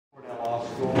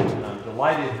School, and I'm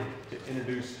delighted to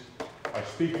introduce our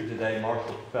speaker today,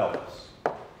 Marshall Phelps.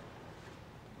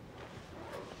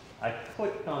 I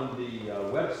clicked on the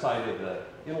website of the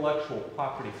Intellectual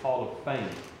Property Hall of Fame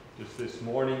just this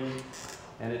morning,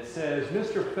 and it says,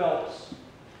 Mr. Phelps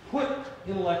put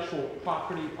intellectual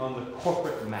property on the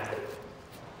corporate map.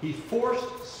 He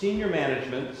forced senior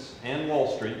managements and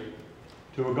Wall Street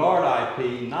to regard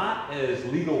IP not as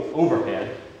legal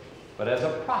overhead, but as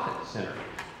a profit center.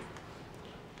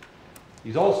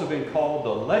 He's also been called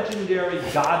the legendary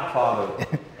godfather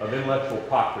of intellectual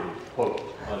property, quote,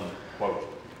 unquote.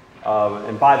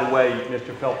 And by the way,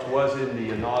 Mr. Phelps was in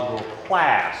the inaugural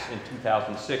class in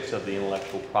 2006 of the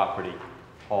Intellectual Property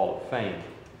Hall of Fame.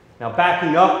 Now,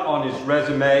 backing up on his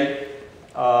resume,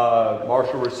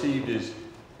 Marshall received his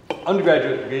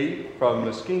undergraduate degree from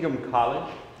Muskingum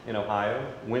College in Ohio,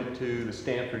 went to the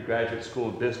Stanford Graduate School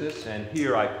of Business, and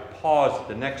here I paused at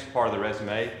the next part of the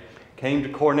resume, came to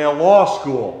Cornell Law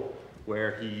School,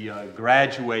 where he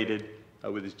graduated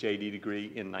with his JD degree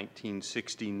in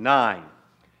 1969.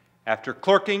 After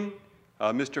clerking,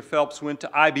 Mr. Phelps went to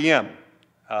IBM,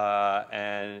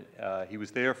 and he was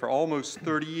there for almost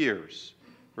 30 years,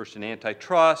 first in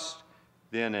antitrust,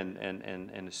 then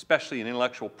and especially in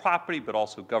intellectual property, but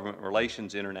also government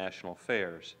relations, international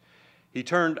affairs. He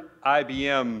turned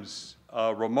IBM's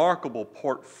remarkable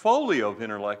portfolio of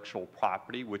intellectual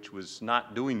property, which was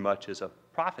not doing much as a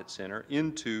profit center,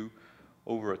 into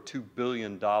over a $2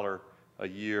 billion a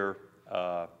year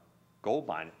gold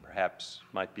mine, it perhaps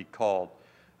might be called,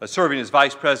 serving as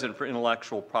vice president for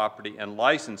intellectual property and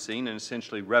licensing, and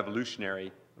essentially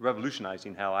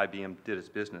revolutionizing how IBM did its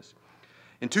business.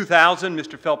 In 2000,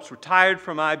 Mr. Phelps retired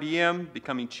from IBM,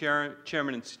 becoming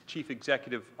chairman and chief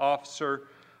executive officer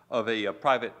of a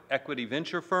private equity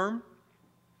venture firm.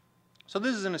 So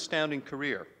this is an astounding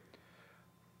career.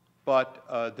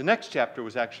 But the next chapter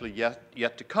was actually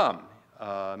yet to come.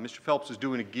 Mr. Phelps was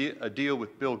doing a deal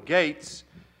with Bill Gates,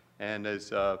 and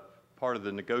as part of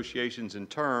the negotiations and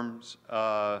terms,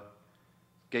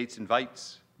 Gates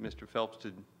invites Mr. Phelps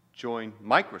to join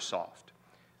Microsoft,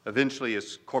 eventually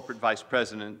as corporate vice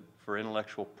president for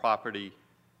intellectual property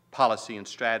policy and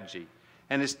strategy.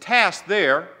 And his task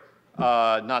there,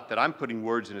 not that I'm putting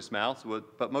words in his mouth,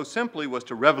 but most simply was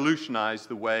to revolutionize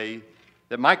the way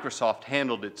that Microsoft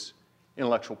handled its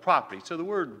intellectual property. So the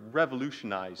word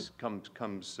revolutionize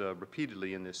comes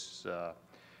repeatedly in this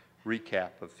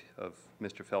recap of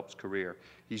Mr. Phelps' career.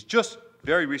 He's just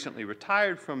very recently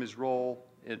retired from his role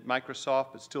at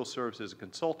Microsoft, but still serves as a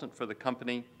consultant for the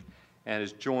company, and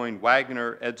has joined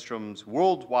Wagner Edstrom's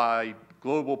Worldwide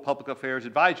Global Public Affairs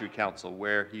Advisory Council,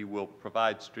 where he will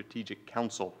provide strategic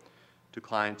counsel to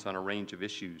clients on a range of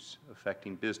issues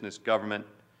affecting business, government,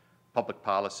 public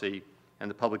policy, and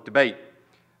the public debate.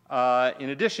 In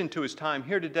addition to his time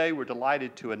here today, we're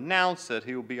delighted to announce that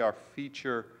he will be our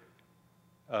feature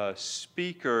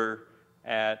speaker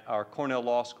at our Cornell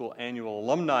Law School annual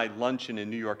alumni luncheon in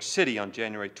New York City on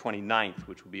January 29th,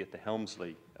 which will be at the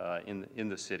Helmsley in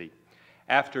the city.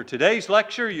 After today's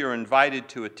lecture, you're invited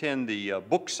to attend the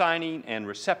book signing and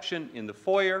reception in the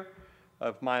foyer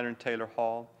of Minor & Taylor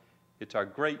Hall. It's our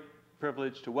great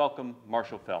privilege to welcome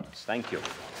Marshall Phelps. Thank you.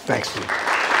 Thanks, Steve.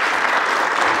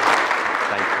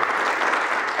 Thank you.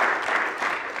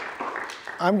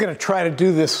 I'm going to try to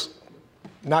do this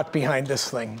not behind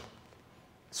this thing.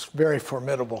 It's very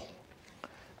formidable.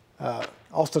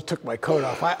 Also took my coat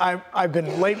off. I've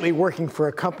been lately working for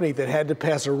a company that had to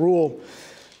pass a rule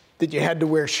that you had to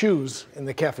wear shoes in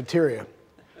the cafeteria.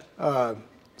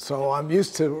 So I'm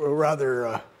used to a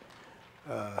rather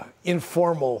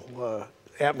informal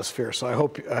atmosphere. So I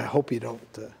hope you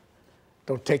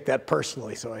don't take that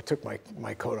personally. So I took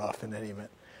my coat off in any event.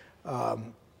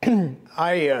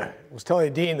 I was telling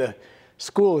the dean the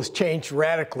school has changed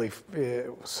radically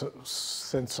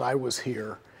since I was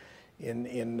here.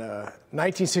 In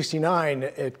 1969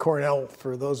 at Cornell,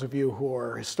 for those of you who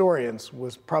are historians,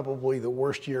 was probably the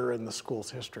worst year in the school's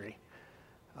history.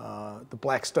 The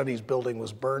Black Studies building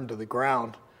was burned to the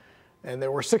ground, and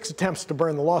there were 6 attempts to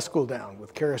burn the law school down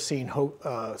with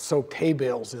kerosene-soaked hay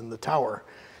bales in the tower.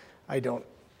 I don't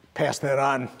pass that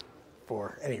on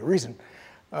for any reason,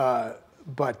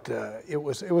 but it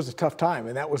was a tough time,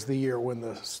 and that was the year when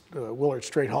the Willard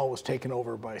Straight Hall was taken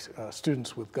over by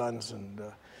students with guns, and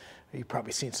you've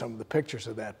probably seen some of the pictures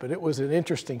of that. But it was an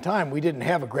interesting time. We didn't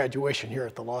have a graduation here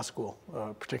at the law school,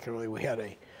 particularly. We had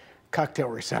a cocktail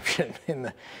reception in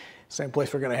the same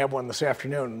place we're going to have one this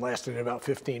afternoon, and lasted about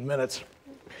 15 minutes.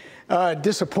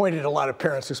 Disappointed a lot of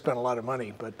parents who spent a lot of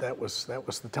money, but that was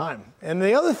the time. And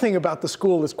the other thing about the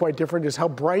school that's quite different is how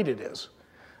bright it is.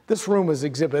 This room is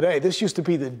Exhibit A. This used to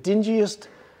be the dingiest,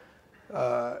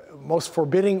 most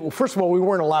forbidding. Well, first of all, we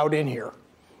weren't allowed in here.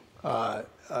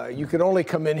 You could only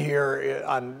come in here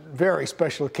on very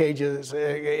special occasions,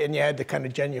 and you had to kind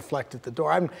of genuflect at the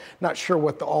door. I'm not sure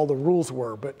what all the rules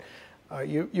were, but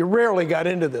you rarely got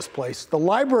into this place. The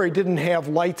library didn't have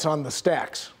lights on the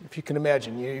stacks, if you can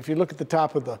imagine. If you look at the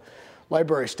top of the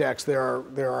library stacks, there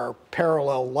are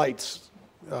parallel lights.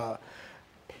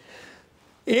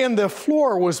 And the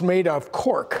floor was made of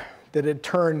cork that had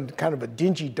turned kind of a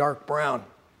dingy dark brown.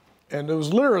 And it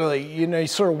was literally, you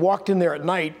sort of walked in there at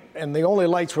night, and the only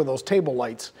lights were those table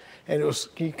lights. And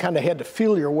you kind of had to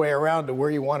feel your way around to where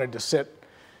you wanted to sit.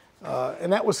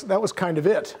 And that was kind of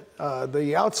it.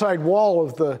 The outside wall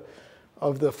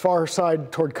of the far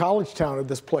side toward Collegetown of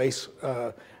this place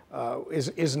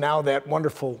is now that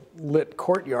wonderful lit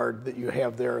courtyard that you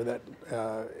have there.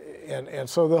 And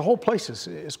so the whole place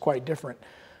is quite different.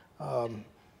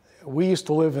 We used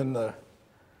to live in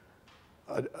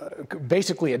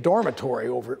basically a dormitory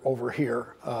over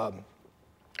here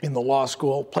in the law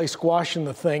school, play squash in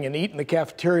the thing and eat in the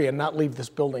cafeteria and not leave this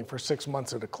building for 6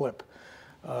 months at a clip.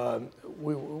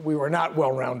 We were not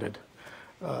well-rounded.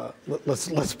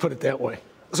 Let's put it that way.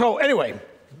 So anyway,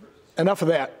 enough of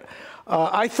that.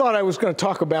 I thought I was going to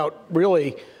talk about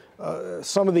really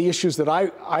some of the issues that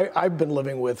I've been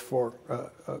living with for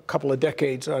a couple of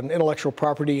decades on intellectual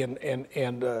property and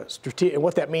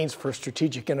what that means for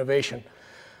strategic innovation.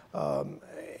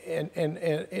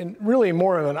 And really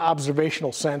more in an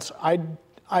observational sense.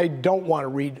 I don't want to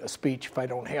read a speech if I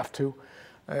don't have to.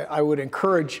 I would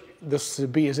encourage this to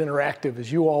be as interactive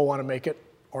as you all want to make it,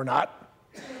 or not.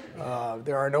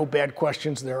 There are no bad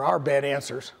questions. There are bad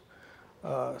answers.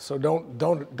 So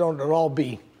don't at all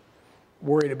be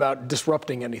worried about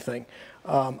disrupting anything.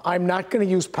 I'm not going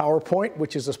to use PowerPoint,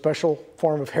 which is a special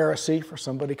form of heresy for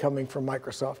somebody coming from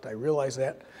Microsoft. I realize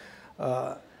that.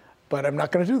 But I'm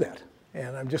not going to do that.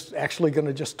 And I'm just actually going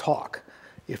to just talk,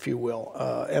 if you will.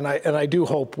 And I do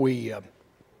hope we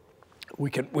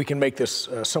can make this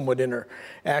somewhat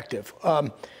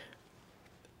interactive.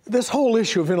 This whole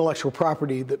issue of intellectual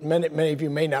property that many of you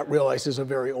may not realize is a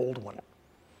very old one.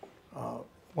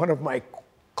 One of my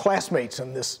classmates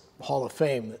in this Hall of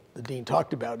Fame that the dean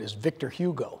talked about is Victor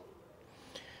Hugo.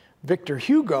 Victor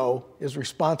Hugo is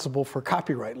responsible for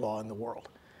copyright law in the world.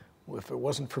 If it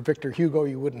wasn't for Victor Hugo,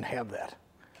 you wouldn't have that.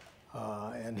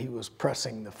 And he was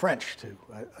pressing the French to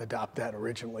adopt that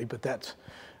originally, but that's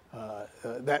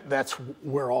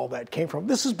where all that came from.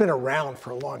 This has been around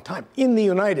for a long time. In the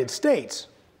United States,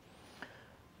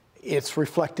 it's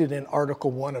reflected in Article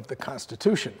 1 of the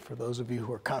Constitution. For those of you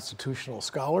who are constitutional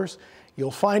scholars, you'll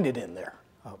find it in there,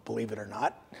 believe it or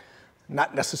not.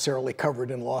 Not necessarily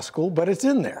covered in law school, but it's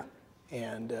in there.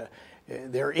 And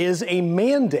there is a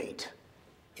mandate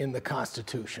in the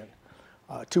Constitution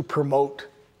to promote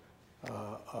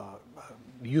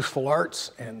useful arts,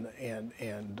 and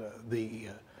the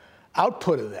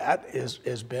output of that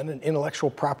has been an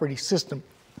intellectual property system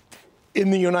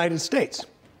in the United States.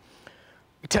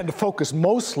 We tend to focus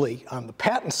mostly on the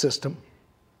patent system.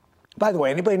 By the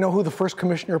way, anybody know who the first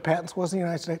commissioner of patents was in the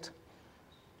United States?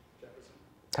 Jefferson.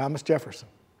 Thomas Jefferson.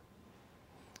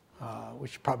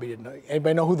 Which you probably didn't know.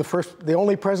 Anybody know who the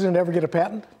only president to ever get a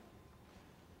patent?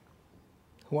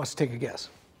 Who wants to take a guess?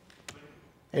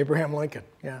 Abraham Lincoln,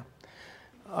 yeah.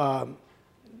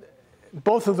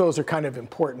 Both of those are kind of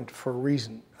important for a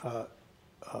reason.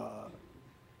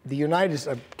 The United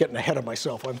States, I'm getting ahead of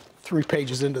myself, I'm 3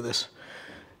 pages into this.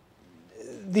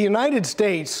 The United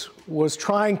States was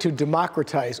trying to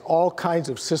democratize all kinds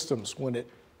of systems when it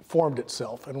formed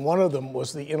itself, and one of them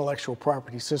was the intellectual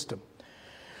property system.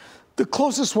 The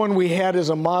closest one we had as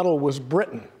a model was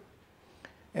Britain.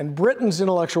 And Britain's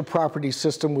intellectual property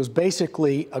system was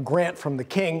basically a grant from the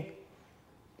king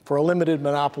for a limited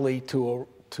monopoly to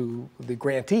the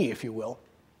grantee, if you will,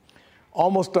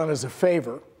 almost done as a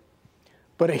favor,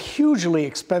 but a hugely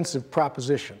expensive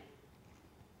proposition.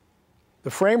 The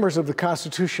framers of the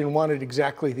Constitution wanted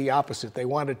exactly the opposite. They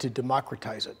wanted to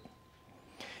democratize it.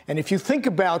 And if you think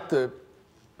about the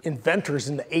inventors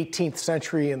in the 18th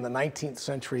century and the 19th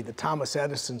century, the Thomas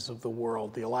Edisons of the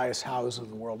world, the Elias Howes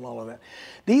of the world, and all of that.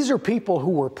 These are people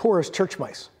who were poor as church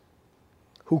mice,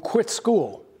 who quit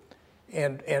school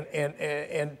and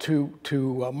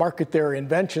to market their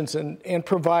inventions and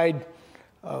provide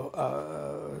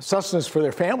sustenance for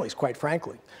their families, quite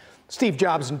frankly. Steve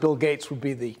Jobs and Bill Gates would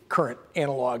be the current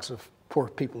analogs of poor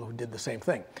people who did the same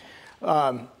thing.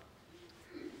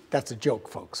 That's a joke,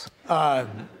 folks.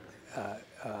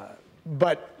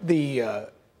 But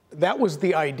that was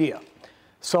the idea.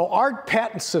 So our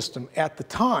patent system at the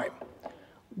time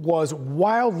was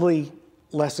wildly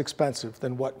less expensive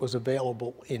than what was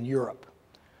available in Europe.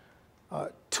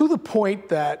 To the point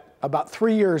that about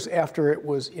 3 years after it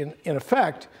was in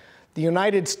effect, the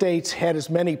United States had as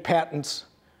many patents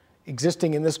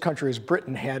existing in this country as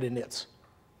Britain had in its.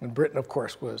 And Britain, of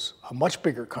course, was a much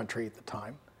bigger country at the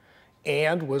time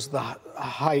and was the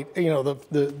height,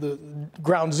 the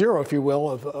ground zero, if you will,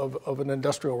 of an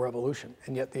industrial revolution.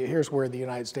 And yet here's where the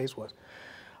United States was.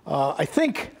 I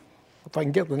think, if I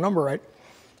can get the number right,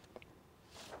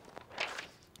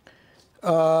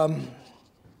 well,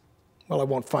 I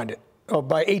won't find it. Oh,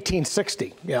 by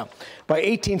 1860, yeah. By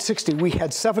 1860, we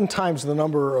had 7 times the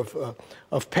number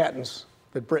of patents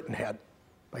that Britain had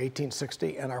by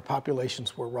 1860, and our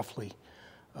populations were roughly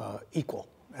equal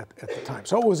at the time.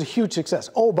 So it was a huge success.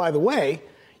 Oh, by the way,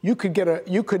 you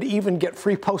could even get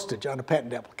free postage on a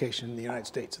patent application in the United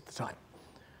States at the time.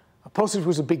 Postage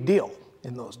was a big deal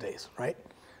in those days, right?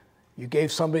 You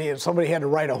gave somebody, and somebody had to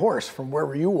ride a horse from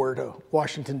wherever you were to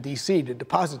Washington, D.C. to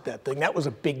deposit that thing. That was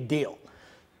a big deal.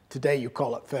 Today you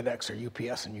call it FedEx or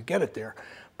UPS and you get it there.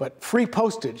 But free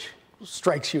postage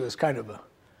strikes you as kind of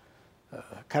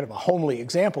a homely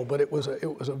example, but it was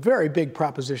a very big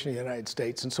proposition in the United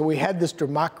States. And so we had this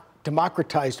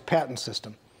democratized patent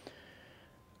system.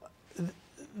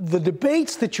 The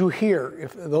debates that you hear,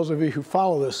 if those of you who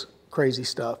follow this crazy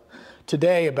stuff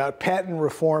today about patent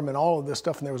reform and all of this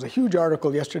stuff, and there was a huge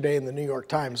article yesterday in the New York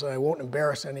Times, and I won't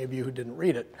embarrass any of you who didn't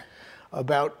read it,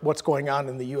 about what's going on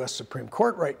in the US Supreme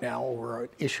Court right now over an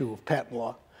issue of patent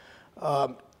law,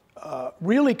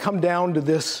 really come down to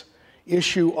this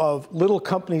issue of little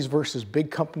companies versus big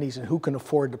companies and who can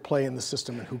afford to play in the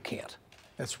system and who can't.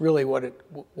 That's really what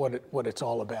it's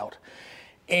all about.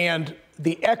 And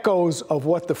the echoes of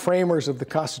what the framers of the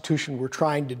Constitution were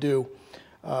trying to do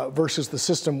versus the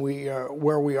system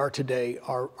where we are today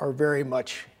are very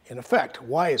much in effect.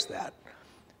 Why is that?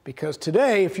 Because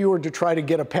today, if you were to try to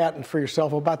get a patent for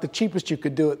yourself, about the cheapest you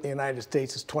could do it in the United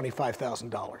States is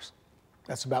 $25,000.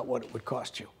 That's about what it would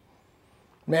cost you.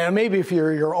 Man, maybe if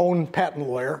you're your own patent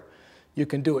lawyer, you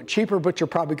can do it cheaper, but you're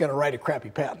probably going to write a crappy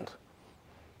patent.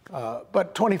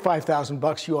 But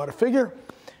 $25,000 you ought to figure.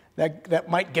 That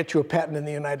might get you a patent in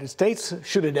the United States,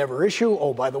 should it ever issue.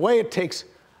 Oh, by the way, it takes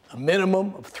a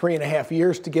minimum of 3.5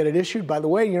 years to get it issued. By the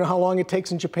way, you know how long it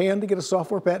takes in Japan to get a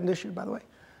software patent issued, by the way?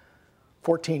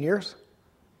 14 years.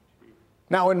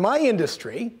 Now, in my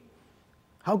industry,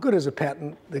 how good is a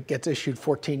patent that gets issued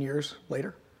 14 years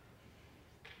later?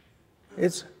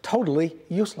 It's totally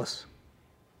useless.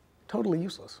 Totally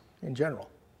useless in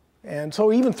general. And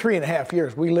so even 3.5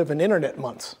 years, we live in internet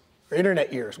months, or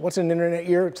internet years. What's an internet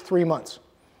year? It's 3 months,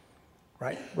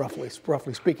 right? Roughly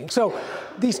speaking. So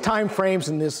these time frames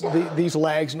and these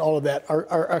lags and all of that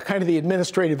are kind of the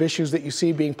administrative issues that you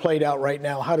see being played out right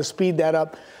now, how to speed that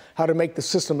up, how to make the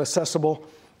system accessible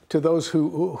to those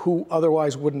who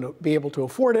otherwise wouldn't be able to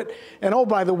afford it. And oh,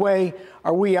 by the way,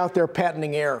 are we out there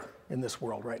patenting air in this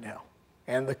world right now?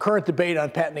 And the current debate on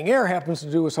patenting air happens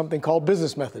to do with something called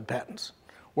business method patents,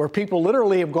 where people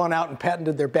literally have gone out and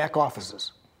patented their back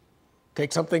offices.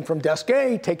 Take something from desk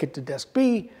A, take it to desk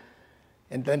B,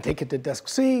 and then take it to desk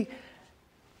C,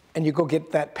 and you go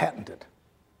get that patented.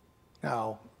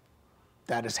 Now,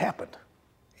 that has happened.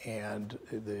 And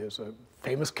there's a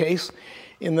famous case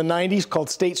in the 90s called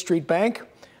State Street Bank,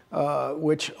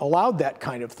 which allowed that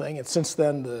kind of thing. And since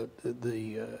then,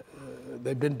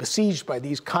 they've been besieged by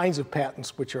these kinds of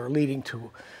patents, which are leading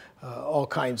to all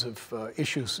kinds of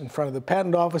issues in front of the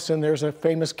patent office. And there's a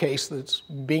famous case that's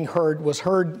was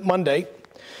heard Monday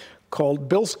called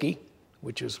Bilski,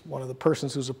 which is one of the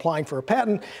persons who's applying for a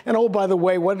patent. And oh, by the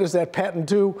way, what does that patent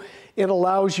do? It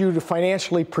allows you to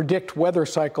financially predict weather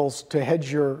cycles to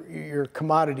hedge your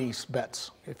commodities bets,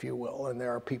 if you will. And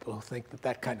there are people who think that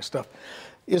that kind of stuff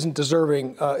isn't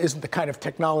deserving, isn't the kind of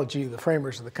technology the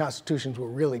framers of the Constitutions were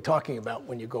really talking about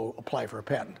when you go apply for a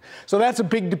patent. So that's a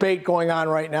big debate going on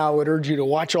right now. I would urge you to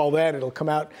watch all that. It'll come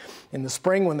out in the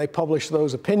spring when they publish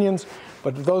those opinions.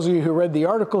 But for those of you who read the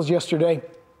articles yesterday,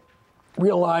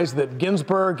 realize that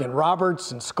Ginsburg and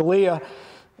Roberts and Scalia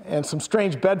and some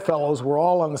strange bedfellows were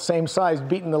all on the same side,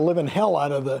 beating the living hell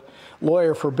out of the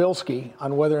lawyer for Bilski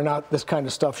on whether or not this kind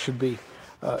of stuff should be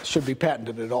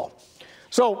patented at all.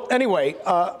 So anyway,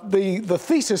 the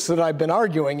thesis that I've been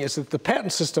arguing is that the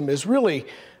patent system is really,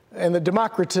 and the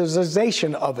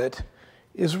democratization of it,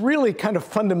 is really kind of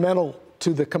fundamental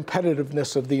to the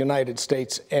competitiveness of the United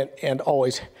States and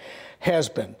always has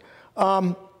been.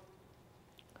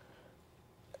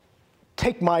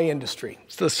 Take my industry,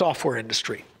 it's the software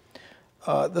industry.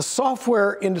 The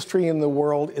software industry in the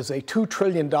world is a $2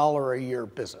 trillion a year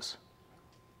business.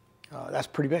 That's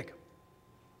pretty big.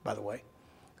 by the way.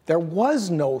 There was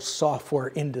no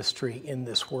software industry in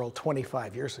this world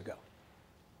 25 years ago.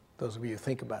 Those of you who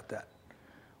think about that.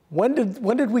 When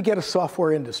did we get a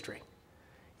software industry?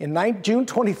 In June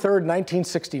 23rd,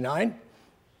 1969,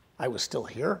 I was still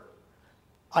here.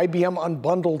 IBM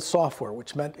unbundled software,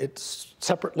 which meant it's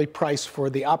separately priced for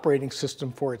the operating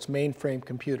system for its mainframe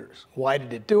computers. Why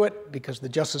did it do it? Because the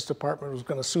Justice Department was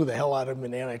going to sue the hell out of them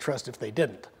in antitrust if they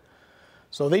didn't.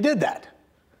 So they did that.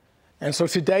 And so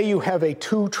today you have a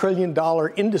 $2 trillion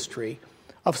industry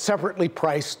of separately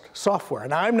priced software.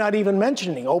 And I'm not even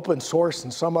mentioning open source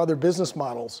and some other business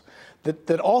models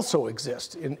that also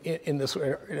exist in this,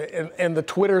 and the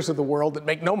Twitters of the world that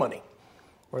make no money,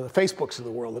 or the Facebooks of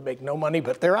the world that make no money,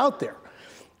 but they're out there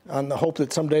on the hope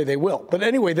that someday they will. But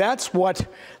anyway, that's what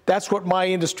my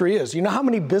industry is. You know how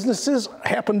many businesses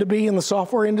happen to be in the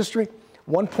software industry?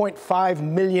 1.5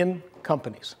 million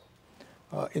companies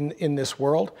in this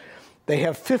world. They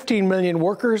have 15 million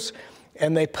workers,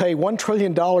 and they pay $1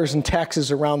 trillion in taxes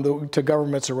to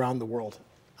governments around the world.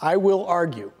 I will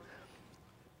argue,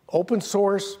 open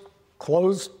source,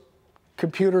 closed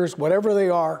computers, whatever they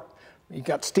are, you've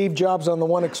got Steve Jobs on the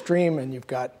one extreme, and you've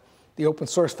got the Open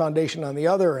Source Foundation on the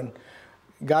other, and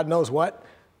God knows what.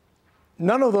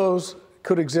 None of those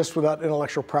could exist without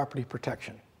intellectual property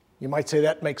protection. You might say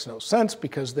that makes no sense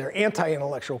because they're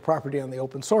anti-intellectual property on the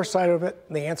open source side of it,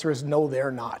 and the answer is no,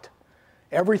 they're not.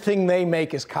 Everything they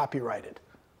make is copyrighted.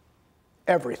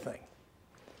 Everything.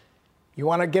 You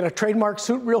want to get a trademark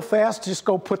suit real fast? Just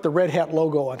go put the Red Hat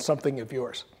logo on something of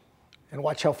yours and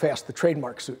watch how fast the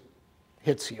trademark suit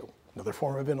hits you. Another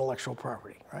form of intellectual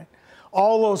property, right?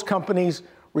 All those companies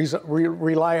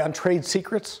rely on trade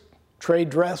secrets, trade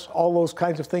dress, all those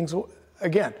kinds of things.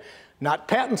 Again, not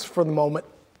patents for the moment,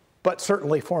 but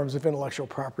certainly forms of intellectual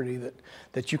property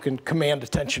that you can command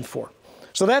attention for.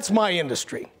 So that's my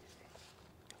industry.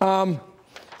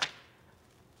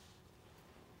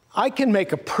 I can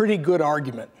make a pretty good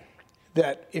argument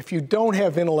that if you don't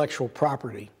have intellectual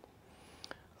property,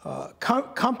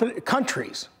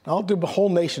 countries, I'll do whole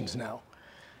nations now,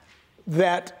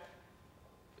 that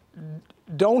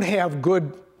don't have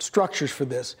good structures for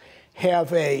this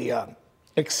have a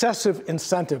excessive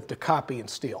incentive to copy and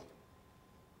steal.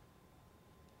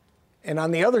 And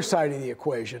on the other side of the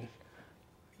equation,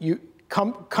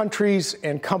 countries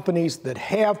and companies that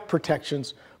have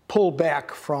protections pull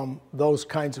back from those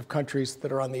kinds of countries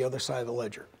that are on the other side of the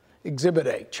ledger. Exhibit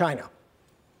A, China.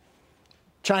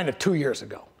 China 2 years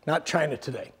ago, not China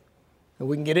today. And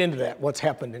we can get into that, what's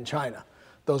happened in China.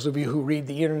 Those of you who read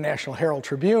the International Herald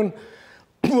Tribune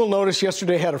will notice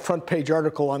yesterday had a front page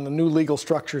article on the new legal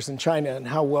structures in China and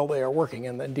how well they are working,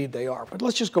 and indeed they are. But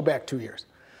let's just go back 2 years.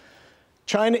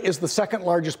 China is the second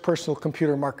largest personal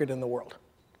computer market in the world,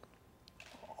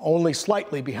 only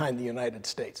slightly behind the United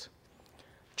States.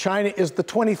 China is the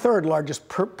 23rd largest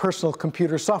personal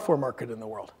computer software market in the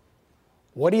world.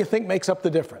 What do you think makes up the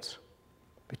difference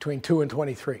between 2 and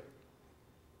 23?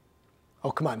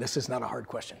 Oh, come on, this is not a hard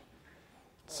question.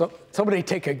 So, somebody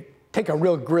take a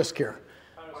real risk here.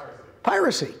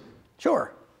 Piracy,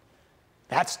 sure.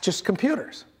 That's just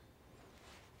computers.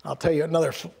 I'll tell you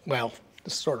another, well,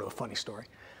 this is sort of a funny story.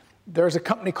 There's a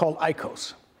company called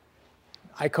ICOS.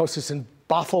 ICOS is in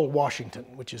Bothell, Washington,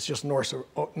 which is just north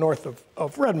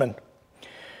of Redmond.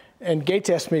 And Gates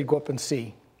asked me to go up and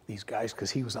see these guys because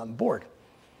he was on the board.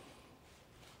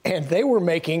 And they were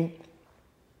making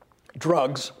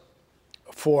drugs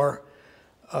for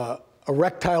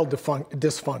erectile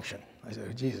dysfunction. I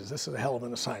said, Jesus, this is a hell of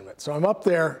an assignment. So I'm up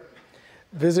there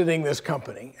visiting this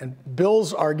company, and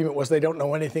Bill's argument was they don't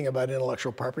know anything about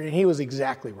intellectual property, and he was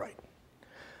exactly right.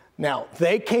 Now,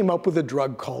 they came up with a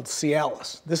drug called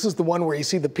Cialis. This is the one where you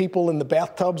see the people in the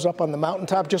bathtubs up on the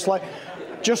mountaintop, just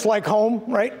like home,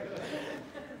 right?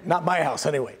 Not my house,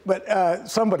 anyway, but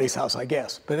somebody's house, I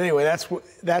guess. But anyway,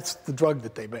 that's the drug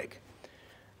that they make.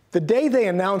 The day they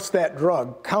announced that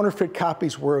drug, counterfeit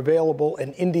copies were available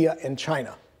in India and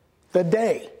China.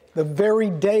 The very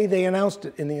day they announced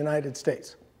it in the United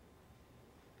States.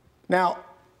 Now,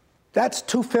 that's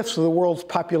 2/5 of the world's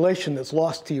population that's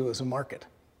lost to you as a market.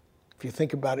 If you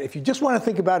think about it, if you just want to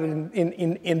think about it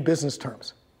in business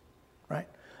terms, right?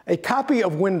 A copy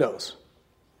of Windows,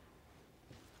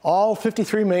 all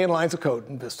 53 million lines of code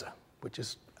in Vista, which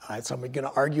is, somebody's going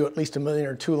to argue at least 1 million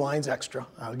or 2 lines extra,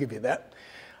 I'll give you that,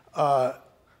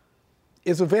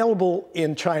 is available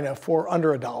in China for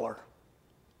under $1.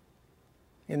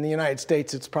 In the United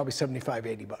States, it's probably 75,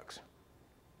 80 bucks.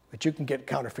 But you can get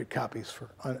counterfeit copies for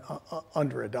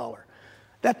under $1.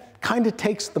 That kind of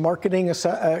takes the marketing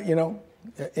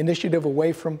initiative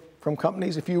away from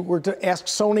companies. If you were to ask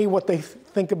Sony what they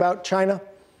think about China,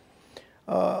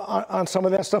 on some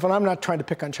of that stuff. And I'm not trying to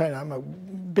pick on China. I'm a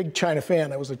big China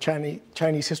fan. I was a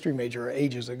Chinese history major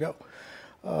ages ago.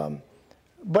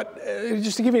 But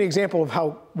just to give you an example of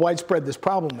how widespread this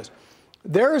problem is,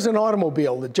 there is an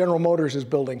automobile that General Motors is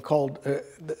building called,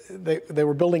 they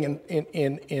were building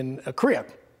in Korea,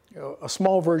 a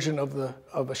small version of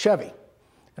a Chevy.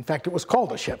 In fact, it was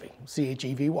called a Chevy,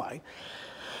 C-H-E-V-Y.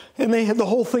 And they had the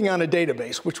whole thing on a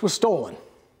database, which was stolen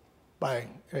by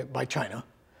China.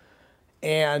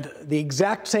 And the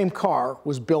exact same car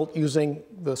was built using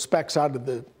the specs out of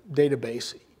the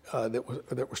database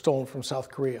that were stolen from South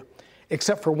Korea,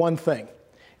 except for one thing.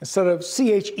 Instead of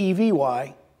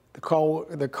C-H-E-V-Y,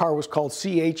 the car was called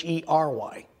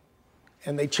C-H-E-R-Y.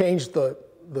 And they changed the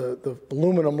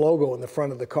aluminum logo in the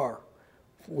front of the car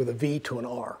with a V to an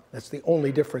R. That's the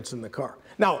only difference in the car.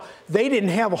 Now, they didn't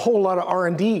have a whole lot of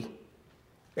R&D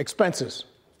expenses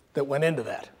that went into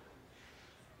that,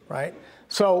 right?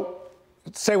 So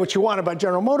say what you want about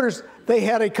General Motors, they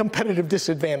had a competitive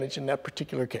disadvantage in that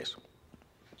particular case.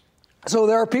 So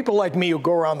there are people like me who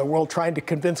go around the world trying to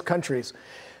convince countries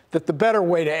that the better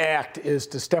way to act is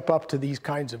to step up to these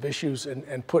kinds of issues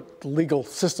and put legal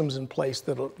systems in place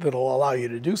that'll allow you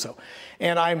to do so.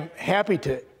 And I'm happy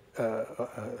to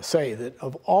say that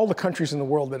of all the countries in the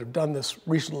world that have done this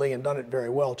recently and done it very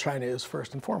well, China is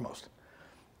first and foremost.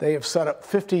 They have set up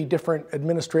 50 different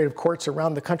administrative courts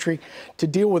around the country to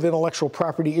deal with intellectual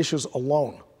property issues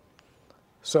alone.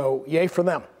 So yay for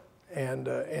them. And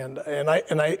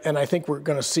I think we're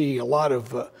going to see a lot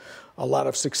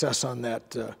of success on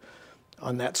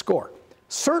that score.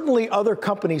 Certainly other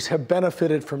companies have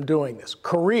benefited from doing this.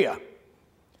 Korea,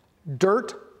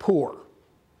 dirt poor,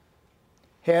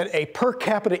 had a per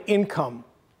capita income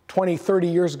 20, 30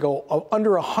 years ago of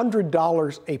under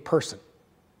 $100 a person.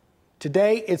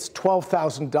 Today, it's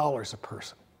 $12,000 a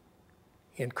person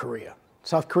in Korea.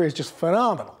 South Korea is just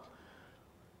phenomenal.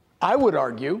 I would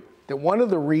argue that one of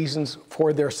the reasons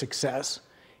for their success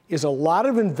is a lot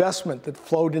of investment that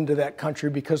flowed into that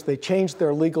country because they changed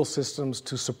their legal systems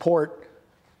to support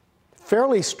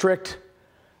fairly strict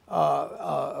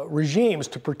regimes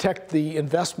to protect the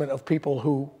investment of people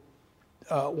who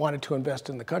wanted to invest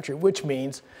in the country, which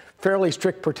means fairly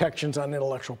strict protections on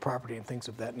intellectual property and things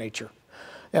of that nature.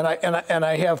 And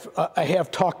I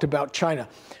have talked about China.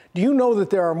 Do you know that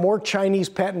there are more Chinese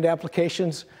patent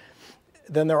applications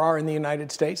than there are in the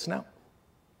United States now?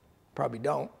 Probably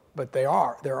don't, but there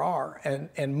are.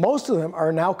 And most of them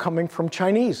are now coming from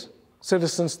Chinese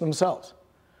citizens themselves.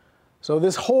 So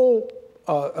this whole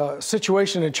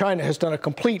situation in China has done a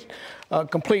complete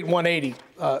 180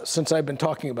 since I've been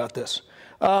talking about this.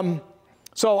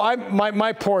 So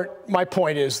my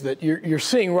point is that you're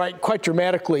seeing quite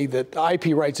dramatically that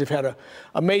IP rights have had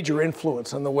a major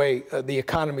influence on the way the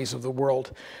economies of the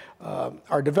world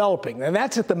are developing. And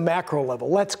that's at the macro level.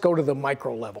 Let's go to the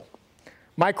micro level.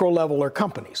 Micro level are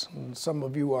companies. And some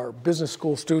of you are business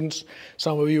school students.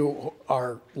 Some of you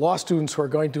are law students who are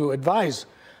going to advise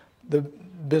the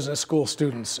business school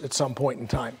students at some point in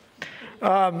time,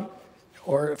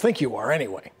 or think you are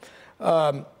anyway.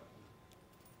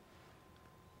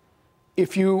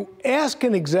 If you ask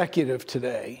an executive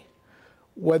today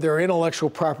whether intellectual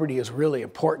property is really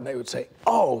important, they would say,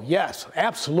 oh, yes,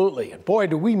 absolutely. And boy,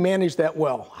 do we manage that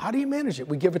well. How do you manage it?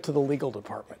 We give it to the legal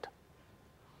department.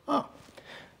 Oh,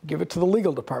 give it to the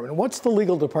legal department. What's the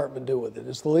legal department do with it?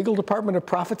 Is the legal department a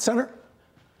profit center?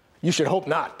 You should hope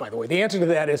not, by the way. The answer to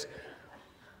that is,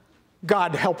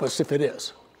 God help us if it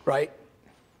is, right?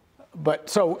 But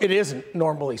so it isn't,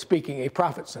 normally speaking, a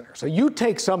profit center. So you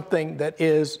take something that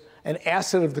is an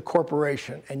asset of the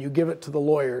corporation and you give it to the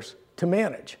lawyers to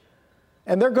manage.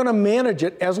 And they're going to manage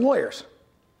it as lawyers.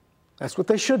 That's what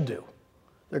they should do.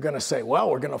 They're going to say,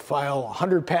 well, we're going to file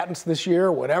 100 patents this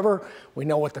year, whatever. We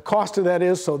know what the cost of that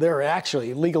is. So they're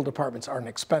actually, legal departments are an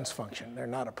expense function. They're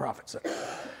not a profit center.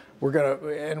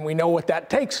 And we know what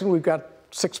that takes, and we've got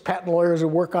 6 patent lawyers who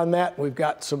work on that. We've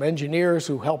got some engineers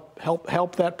who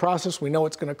help that process. We know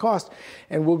it's going to cost,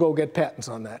 and we'll go get patents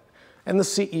on that. And the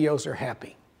CEOs are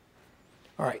happy.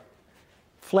 All right,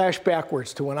 flash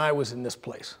backwards to when I was in this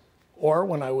place, or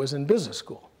when I was in business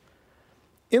school.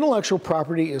 Intellectual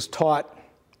property was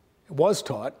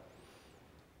taught,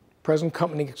 present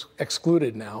company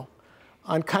excluded now,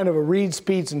 on kind of a read,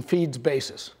 speeds, and feeds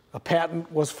basis. A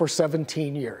patent was for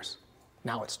 17 years.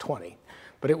 Now it's 20.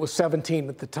 But it was 17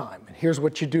 at the time. And here's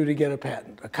what you do to get a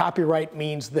patent. A copyright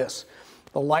means this.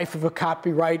 The life of a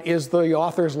copyright is the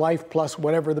author's life plus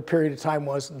whatever the period of time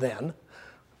was then.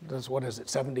 What is it,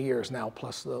 70 years now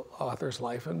plus the author's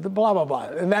life, and the blah, blah, blah,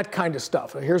 and that kind of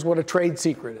stuff. Here's what a trade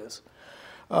secret is.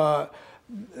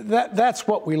 That's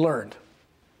what we learned.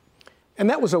 And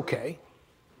that was okay.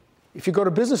 If you go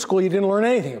to business school, you didn't learn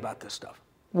anything about this stuff.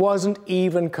 Wasn't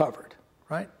even covered,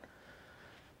 right?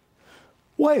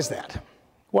 Why is that?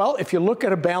 Well, if you look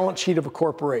at a balance sheet of a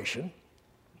corporation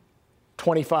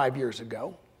 25 years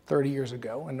ago, 30 years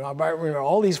ago, and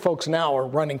all these folks now are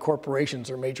running corporations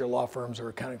or major law firms or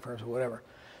accounting firms or whatever.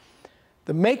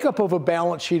 The makeup of a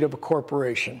balance sheet of a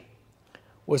corporation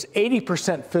was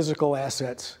 80% physical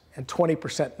assets and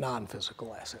 20%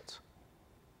 non-physical assets,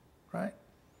 right?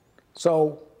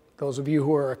 So those of you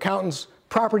who are accountants,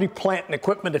 property, plant, and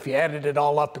equipment, if you added it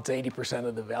all up, it's 80%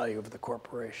 of the value of the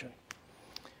corporation.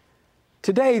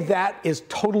 Today, that is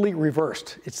totally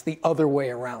reversed. It's the other way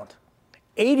around.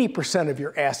 80% of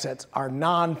your assets are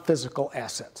non-physical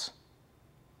assets.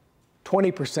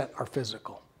 20% are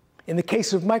physical. In the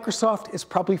case of Microsoft, it's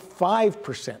probably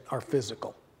 5% are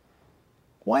physical.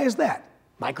 Why is that?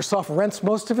 Microsoft rents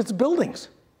most of its buildings.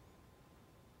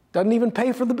 Doesn't even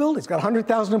pay for the buildings. Got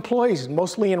 100,000 employees,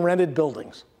 mostly in rented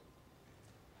buildings.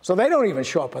 So they don't even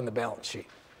show up on the balance sheet.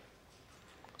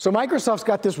 So Microsoft's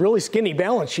got this really skinny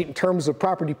balance sheet in terms of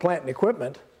property, plant, and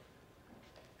equipment.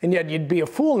 And yet you'd be a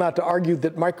fool not to argue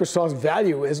that Microsoft's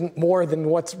value isn't more than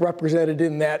what's represented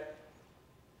in that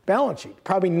balance sheet.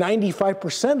 Probably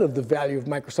 95% of the value of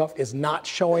Microsoft is not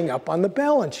showing up on the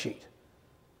balance sheet.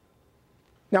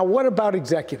 Now, what about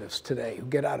executives today who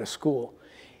get out of school?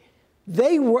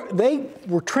 They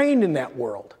were trained in that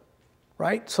world,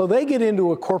 right? So they get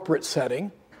into a corporate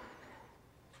setting,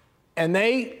 and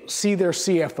they see their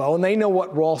CFO, and they know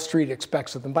what Wall Street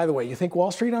expects of them. By the way, you think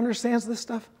Wall Street understands this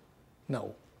stuff?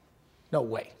 No. No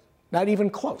way. Not even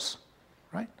close,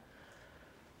 right?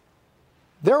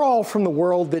 They're all from the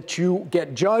world that you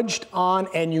get judged on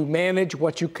and you manage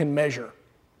what you can measure.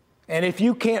 And if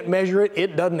you can't measure it,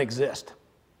 it doesn't exist.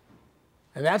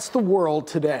 And that's the world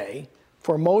today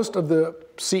for most of the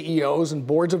CEOs and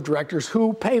boards of directors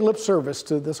who pay lip service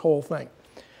to this whole thing.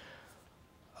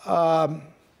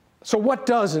 So what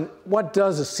does a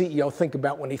CEO think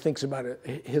about when he thinks about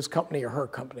his company or her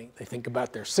company? They think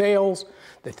about their sales,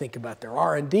 they think about their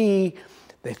R&D,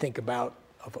 they think about,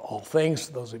 of all things,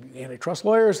 those of you antitrust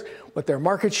lawyers, what their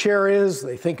market share is,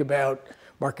 they think about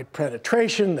market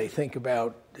penetration, they think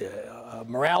about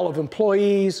morale of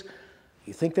employees.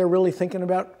 You think they're really thinking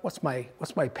about what's my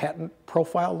patent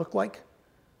profile look like?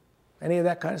 Any of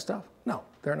that kind of stuff? No,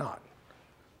 they're not.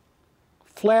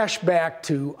 Flashback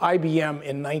to IBM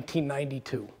in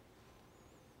 1992.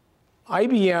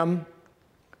 IBM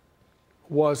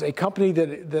was a company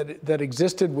that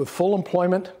existed with full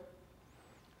employment,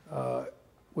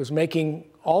 was making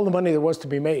all the money there was to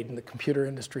be made in the computer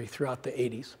industry throughout the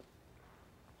 80s.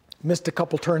 Missed a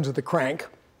couple turns of the crank,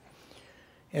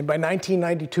 and by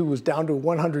 1992 was down to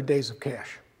 100 days of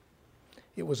cash.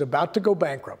 It was about to go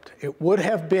bankrupt. It would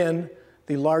have been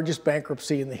the largest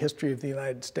bankruptcy in the history of the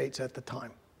United States at the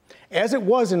time. As it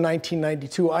was in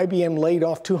 1992, IBM laid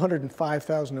off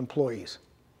 205,000 employees.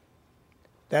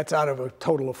 That's out of a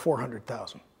total of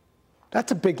 400,000.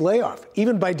 That's a big layoff,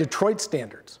 even by Detroit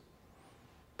standards.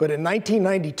 But in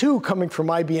 1992, coming from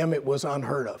IBM, it was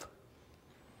unheard of.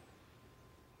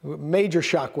 Major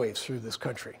shockwaves through this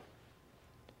country.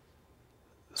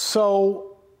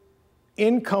 So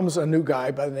in comes a new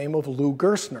guy by the name of Lou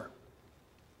Gerstner.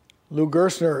 Lou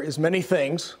Gerstner is many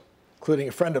things, including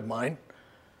a friend of mine,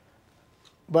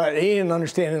 but he didn't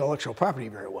understand intellectual property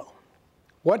very well.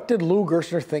 What did Lou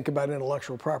Gerstner think about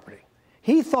intellectual property?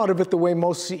 He thought of it the way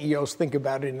most CEOs think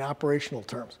about it in operational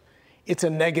terms. It's a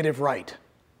negative right.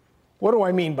 What do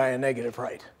I mean by a negative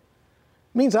right?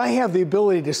 It means I have the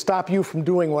ability to stop you from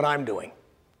doing what I'm doing.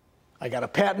 I got a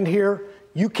patent here,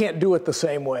 you can't do it the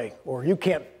same way, or you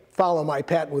can't follow my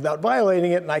patent without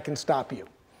violating it, and I can stop you.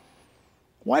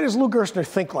 Why does Lou Gerstner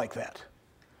think like that?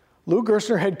 Lou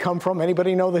Gerstner had come from,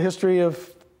 anybody know the history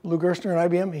of Lou Gerstner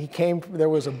and IBM? There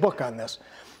was a book on this,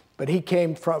 but he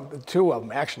came from, two of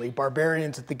them actually,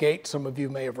 Barbarians at the Gate, some of you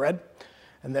may have read,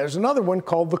 and there's another one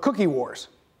called The Cookie Wars.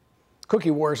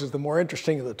 Cookie Wars is the more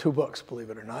interesting of the two books, believe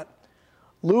it or not.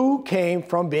 Lou came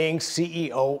from being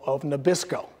CEO of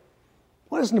Nabisco.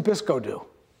 What does Nabisco do?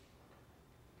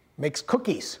 Makes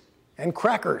cookies and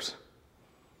crackers.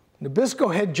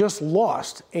 Nabisco had just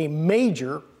lost a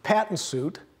major patent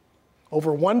suit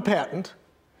over one patent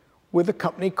with a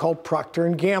company called Procter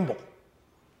 & Gamble.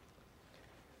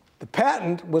 The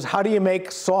patent was how do you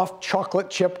make soft chocolate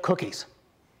chip cookies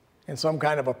in some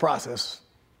kind of a process.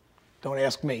 Don't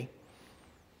ask me.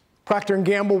 Procter &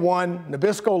 Gamble won,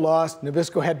 Nabisco lost,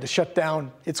 Nabisco had to shut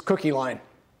down its cookie line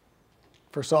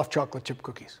for soft chocolate chip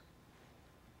cookies.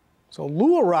 So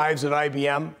Lou arrives at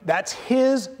IBM, that's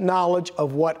his knowledge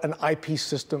of what an IP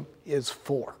system is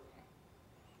for.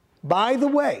 By the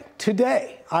way,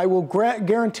 today, I will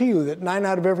guarantee you that 9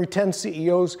 out of every 10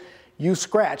 CEOs you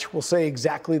scratch will say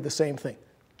exactly the same thing.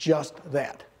 Just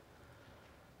that.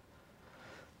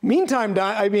 Meantime,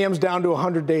 IBM's down to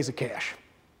 100 days of cash.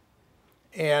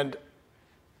 And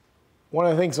one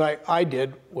of the things I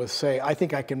did was say, I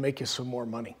think I can make you some more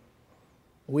money.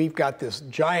 We've got this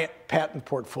giant patent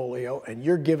portfolio, and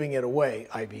you're giving it away,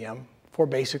 IBM, for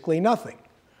basically nothing.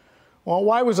 Well,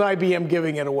 why was IBM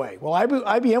giving it away? Well,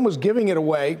 IBM was giving it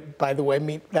away, by the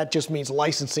way, that just means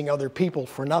licensing other people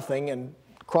for nothing and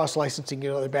cross-licensing each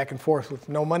other back and forth with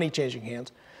no money changing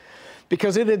hands,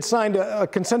 because it had signed a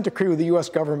consent decree with the US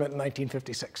government in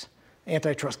 1956,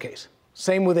 antitrust case.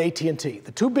 Same with AT&T.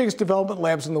 The two biggest development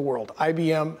labs in the world,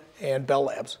 IBM and Bell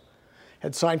Labs,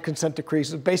 had signed consent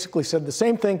decrees that basically said the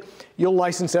same thing. You'll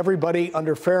license everybody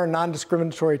under fair and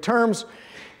non-discriminatory terms,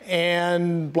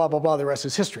 and blah, blah, blah, the rest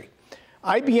is history.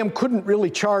 IBM couldn't really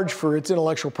charge for its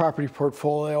intellectual property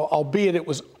portfolio, albeit it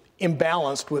was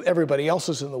imbalanced with everybody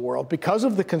else's in the world because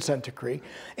of the consent decree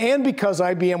and because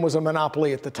IBM was a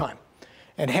monopoly at the time.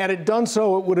 And had it done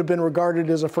so, it would have been regarded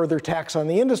as a further tax on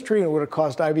the industry, and it would have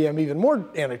caused IBM even more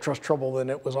antitrust trouble than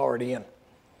it was already in.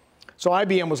 So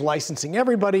IBM was licensing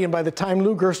everybody, and by the time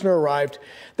Lou Gerstner arrived,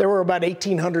 there were about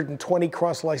 1,820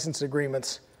 cross-license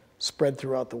agreements spread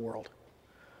throughout the world.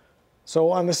 So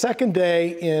on the second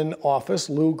day in office,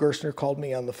 Lou Gerstner called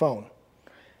me on the phone.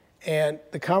 And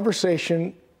the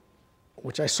conversation,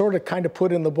 which I sort of kind of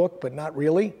put in the book, but not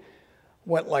really,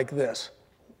 went like this.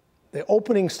 The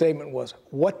opening statement was,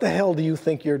 "What the hell do you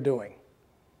think you're doing?"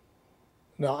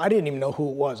 Now, I didn't even know who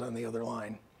it was on the other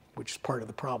line, which is part of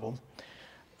the problem.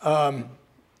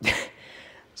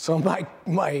 So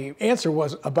my answer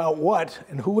was, about what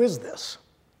and who is this?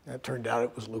 And it turned out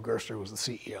it was Lou Gerstner, who was the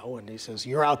CEO, and he says,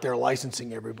 "You're out there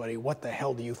licensing everybody. What the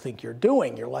hell do you think you're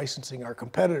doing? You're licensing our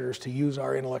competitors to use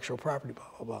our intellectual property, blah,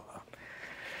 blah, blah."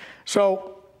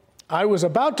 So I was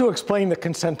about to explain the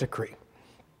consent decree,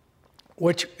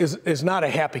 which is not a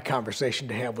happy conversation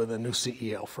to have with a new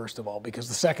CEO, first of all, because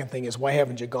the second thing is, why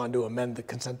haven't you gone to amend the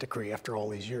consent decree after all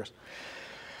these years?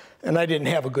 And I didn't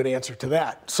have a good answer to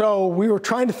that. So we were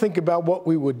trying to think about what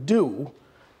we would do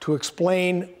to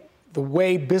explain the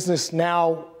way business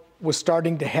now was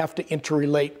starting to have to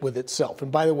interrelate with itself.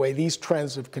 And by the way, these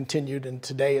trends have continued, and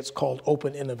today it's called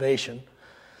open innovation.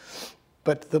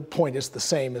 But the point is the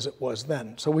same as it was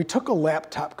then. So we took a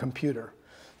laptop computer.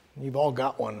 You've all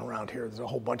got one around here. There's a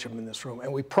whole bunch of them in this room.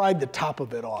 And we pried the top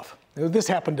of it off. This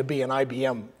happened to be an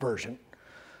IBM version.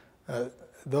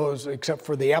 Those, except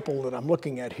for the Apple that I'm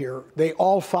looking at here, they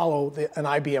all follow an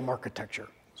IBM architecture.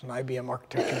 It's an IBM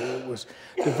architecture that was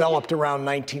developed around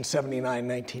 1979,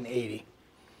 1980.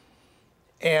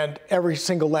 And every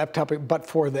single laptop, but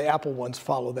for the Apple ones,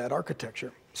 follow that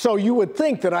architecture. So you would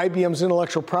think that IBM's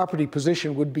intellectual property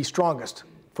position would be strongest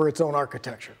for its own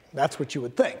architecture. That's what you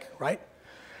would think, right?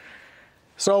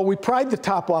 So we pried the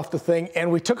top off the thing,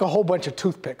 and we took a whole bunch of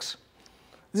toothpicks.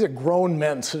 These are grown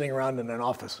men sitting around in an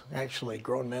office, actually,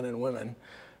 grown men and women.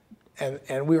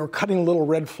 And we were cutting little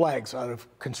red flags out of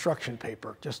construction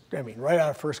paper, right out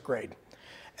of first grade.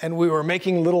 And we were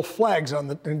making little flags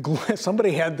on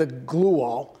somebody had the glue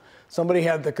all, somebody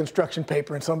had the construction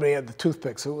paper, and somebody had the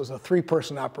toothpicks. So it was a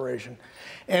three-person operation.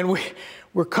 And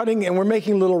we're cutting, and we're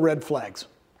making little red flags.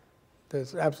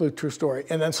 That's an absolute true story.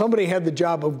 And then somebody had the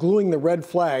job of gluing the red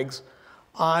flags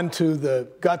onto the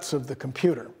guts of the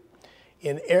computer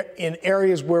in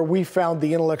areas where we found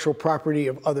the intellectual property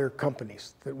of other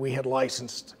companies that we had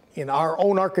licensed in our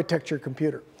own architecture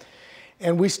computer.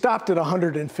 And we stopped at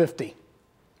 150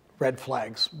 red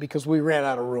flags because we ran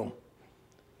out of room,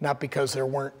 not because there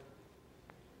weren't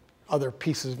other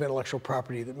pieces of intellectual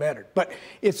property that mattered. But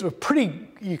it's a pretty,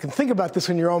 you can think about this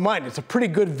in your own mind, it's a pretty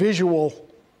good visual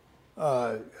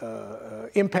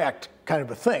impact kind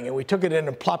of a thing. And we took it in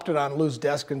and plopped it on Lou's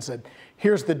desk and said,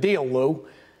 "Here's the deal, Lou.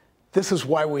 This is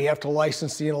why we have to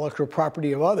license the intellectual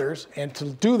property of others, and to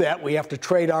do that, we have to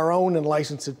trade our own and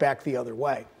license it back the other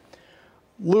way."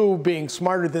 Lou, being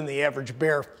smarter than the average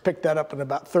bear, picked that up in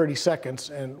about 30 seconds,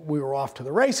 and we were off to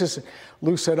the races.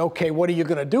 Lou said, "Okay, what are you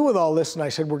going to do with all this?" And I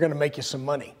said, "We're going to make you some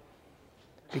money,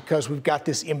 because we've got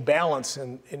this imbalance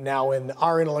now in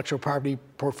our intellectual property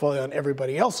portfolio and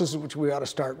everybody else's, which we ought to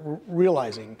start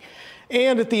realizing."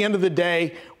 And at the end of the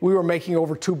day, we were making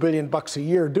over $2 billion a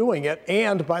year doing it.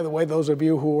 And by the way, those of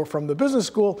you who are from the business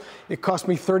school, it cost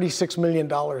me $36 million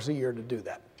a year to do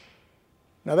that.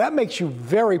 Now that makes you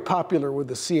very popular with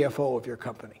the CFO of your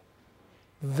company.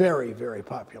 Very, very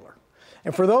popular.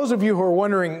 And for those of you who are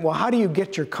wondering, well, how do you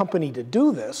get your company to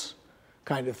do this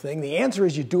kind of thing? The answer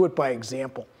is you do it by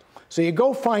example. So you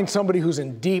go find somebody who's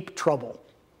in deep trouble.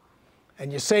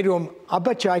 And you say to them, I'll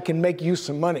bet you I can make you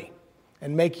some money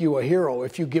and make you a hero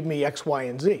if you give me X, Y,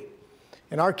 and Z.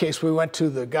 In our case, we went to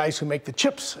the guys who make the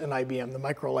chips in IBM, the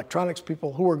microelectronics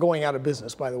people, who were going out of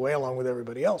business, by the way, along with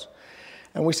everybody else.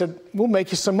 And we said, we'll make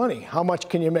you some money. How much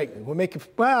can you make me? We'll make you,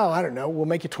 well, I don't know, we'll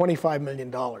make you $25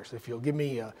 million if you'll give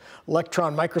me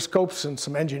electron microscopes and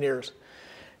some engineers.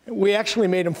 We actually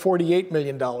made them $48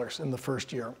 million in the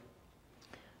first year.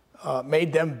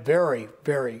 Made them very,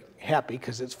 very happy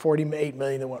because it's $48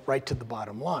 million that went right to the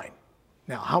bottom line.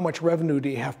 Now, how much revenue do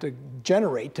you have to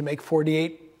generate to make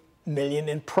 $48 million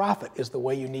in profit is the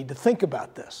way you need to think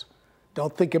about this.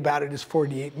 Don't think about it as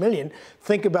 $48 million.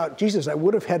 Think about, Jesus, I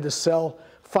would have had to sell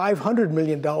 $500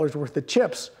 million worth of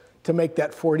chips to make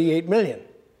that $48 million.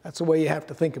 That's the way you have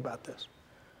to think about this.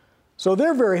 So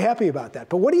they're very happy about that.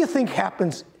 But what do you think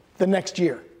happens the next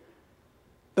year?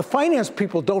 The finance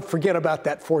people don't forget about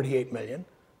that $48 million.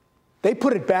 They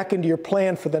put it back into your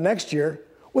plan for the next year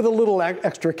with a little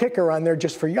extra kicker on there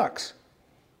just for yucks,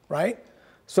 right?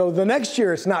 So the next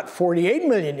year, it's not $48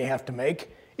 million you have to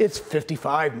make, it's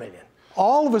 $55 million.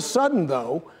 All of a sudden,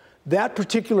 though, that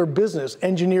particular business,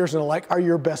 engineers and the like, are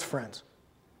your best friends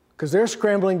because they're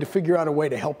scrambling to figure out a way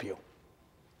to help you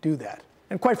do that.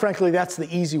 And quite frankly, that's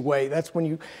the easy way. That's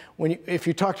if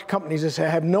you talk to companies that say, I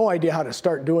have no idea how to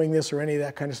start doing this or any of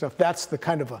that kind of stuff, that's the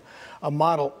kind of a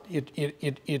model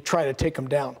you try to take them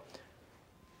down.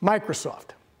 Microsoft.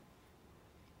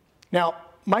 Now,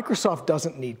 Microsoft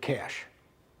doesn't need cash.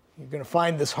 You're going to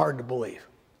find this hard to believe.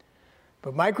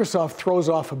 But Microsoft throws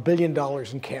off $1 billion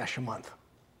in cash a month.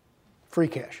 Free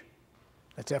cash.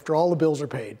 That's after all the bills are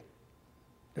paid.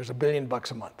 There's $1 billion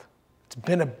a month. It's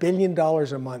been $1 billion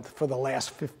a month for the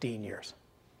last 15 years.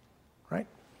 Right?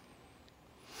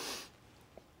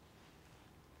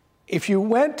 If you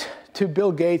went to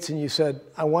Bill Gates and you said,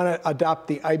 I want to adopt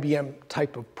the IBM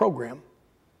type of program,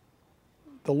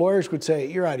 the lawyers would say,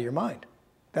 you're out of your mind.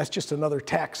 That's just another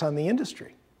tax on the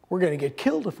industry. We're going to get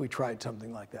killed if we tried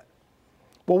something like that.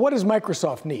 Well, what does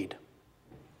Microsoft need?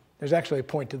 There's actually a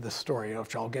point to this story,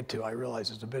 which I'll get to. I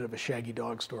realize it's a bit of a shaggy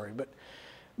dog story. But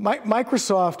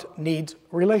Microsoft needs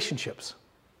relationships.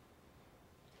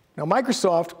 Now,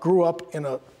 Microsoft grew up in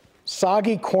a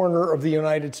soggy corner of the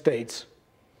United States,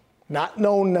 not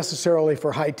known necessarily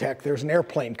for high tech. There's an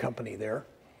airplane company there.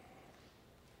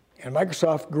 And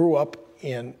Microsoft grew up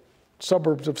in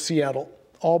suburbs of Seattle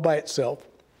all by itself.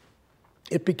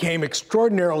 It became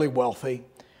extraordinarily wealthy.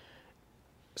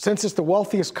 Since it's the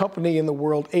wealthiest company in the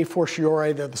world, a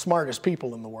fortiori, they're the smartest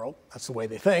people in the world. That's the way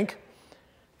they think.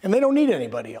 And they don't need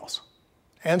anybody else.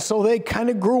 And so they kind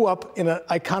of grew up in an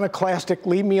iconoclastic,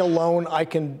 leave me alone, I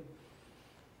can.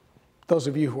 Those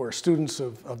of you who are students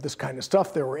of this kind of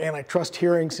stuff, there were antitrust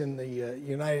hearings in the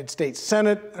United States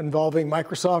Senate involving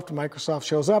Microsoft. Microsoft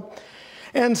shows up.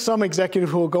 And some executive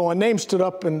who will go unnamed stood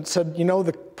up and said, you know,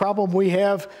 the problem we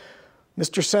have,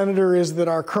 Mr. Senator, is that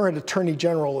our current Attorney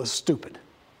General is stupid.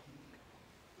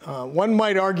 One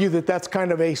might argue that that's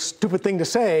kind of a stupid thing to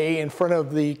say in front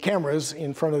of the cameras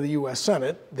in front of the US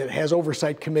Senate that has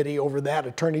oversight committee over that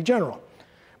Attorney General.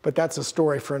 But that's a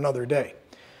story for another day.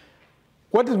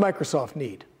 What does Microsoft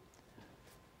need?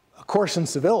 A course in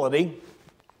civility,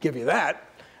 give you that.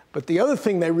 But the other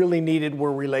thing they really needed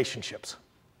were relationships.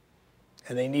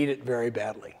 And they need it very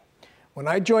badly. When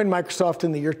I joined Microsoft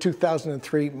in the year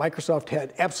 2003, Microsoft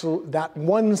had absolutely not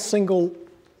one single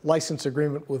license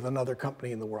agreement with another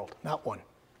company in the world, not one.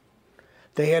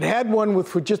 They had had one with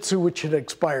Fujitsu, which had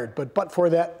expired, but for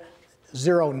that,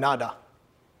 zero, nada.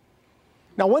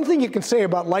 Now, one thing you can say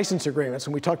about license agreements,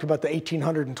 and we talked about the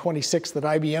 1,826 that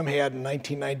IBM had in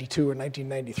 1992 or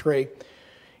 1993,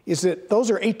 is that those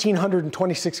are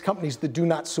 1,826 companies that do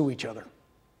not sue each other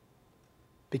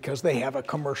because they have a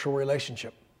commercial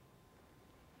relationship.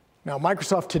 Now,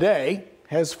 Microsoft today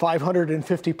has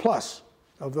 550 plus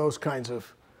of those kinds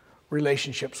of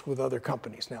relationships with other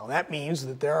companies. Now, that means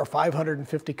that there are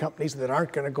 550 companies that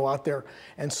aren't going to go out there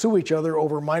and sue each other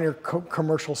over minor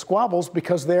commercial squabbles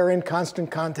because they're in constant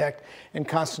contact and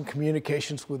constant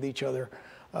communications with each other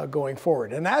going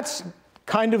forward. And that's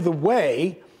kind of the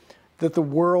way that the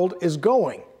world is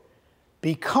going,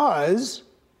 because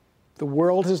the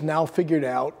world has now figured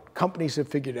out, companies have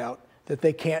figured out, that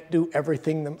they can't do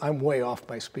everything. I'm way off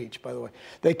my speech, by the way.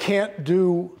 They can't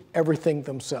do everything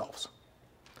themselves.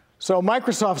 So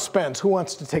Microsoft spends, who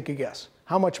wants to take a guess?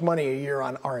 How much money a year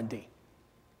on R&D?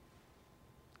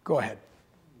 Go ahead.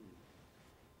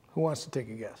 Who wants to take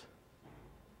a guess?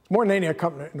 It's more than any other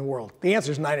company in the world. The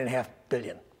answer is $9.5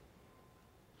 billion.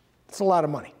 It's a lot of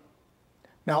money.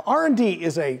 Now, R&D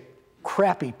is a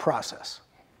crappy process.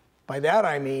 By that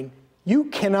I mean you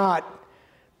cannot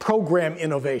program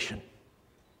innovation.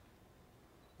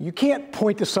 You can't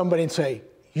point to somebody and say,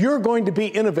 you're going to be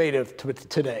innovative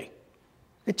today.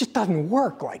 It just doesn't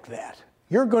work like that.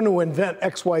 You're going to invent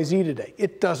XYZ today.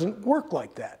 It doesn't work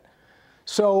like that.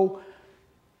 So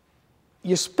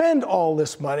you spend all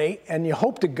this money and you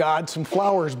hope to God some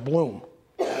flowers bloom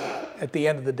at the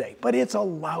end of the day. But it's a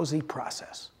lousy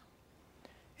process.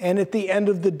 And at the end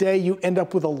of the day, you end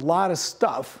up with a lot of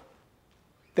stuff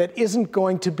that isn't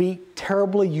going to be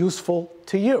terribly useful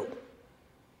to you.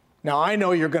 Now, I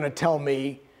know you're going to tell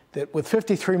me that with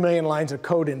 53 million lines of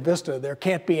code in Vista, there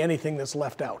can't be anything that's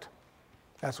left out.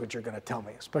 That's what you're going to tell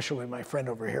me, especially my friend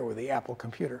over here with the Apple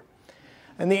computer.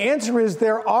 And the answer is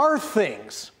there are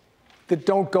things that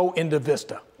don't go into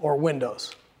Vista or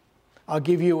Windows. I'll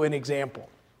give you an example.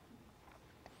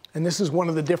 And this is one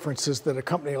of the differences that a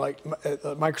company like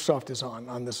Microsoft is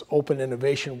on this open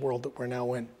innovation world that we're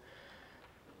now in.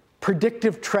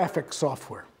 Predictive traffic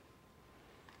software.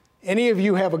 Any of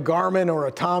you have a Garmin or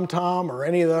a TomTom or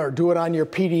any of that, or do it on your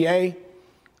PDA?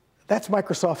 That's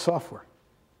Microsoft software.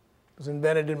 It was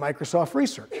invented in Microsoft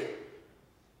Research.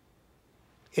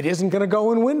 It isn't going to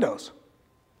go in Windows.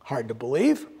 Hard to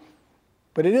believe,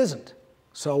 but it isn't.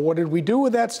 So what did we do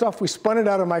with that stuff? We spun it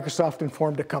out of Microsoft and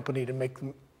formed a company to make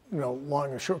them,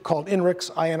 long and short, called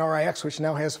INRIX, INRIX, which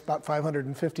now has about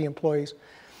 550 employees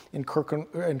in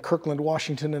Kirkland,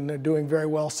 Washington, and they're doing very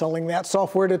well selling that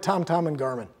software to TomTom and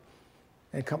Garmin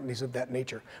and companies of that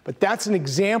nature. But that's an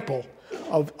example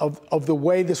of the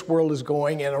way this world is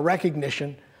going and a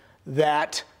recognition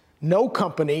that no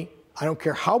company, I don't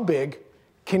care how big,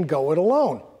 can go it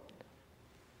alone.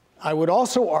 I would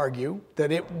also argue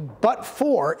that but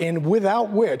for and without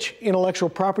which intellectual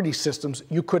property systems,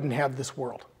 you couldn't have this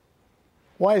world.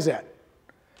 Why is that?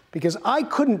 Because I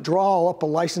couldn't draw up a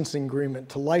licensing agreement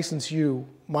to license you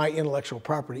my intellectual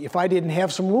property if I didn't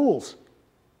have some rules.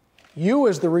 You,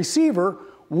 as the receiver,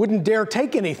 wouldn't dare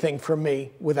take anything from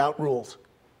me without rules.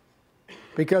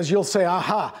 Because you'll say,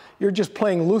 aha, you're just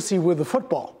playing loosey with the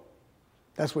football.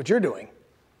 That's what you're doing.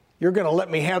 You're going to let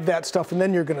me have that stuff, and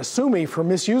then you're going to sue me for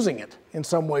misusing it in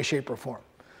some way, shape, or form.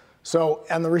 So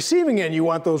on the receiving end, you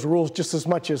want those rules just as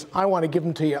much as I want to give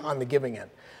them to you on the giving end.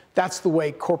 That's the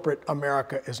way corporate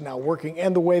America is now working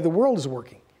and the way the world is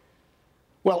working.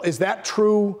 Well, is that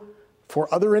true for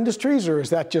other industries, or is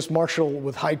that just Marshall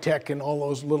with high tech and all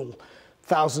those little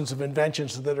thousands of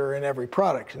inventions that are in every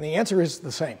product? And the answer is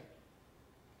the same.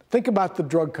 Think about the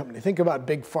drug company. Think about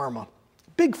Big Pharma.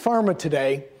 Big Pharma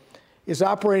today is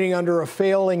operating under a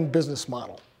failing business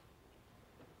model.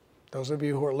 Those of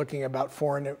you who are looking about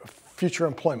future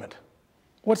employment,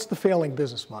 what's the failing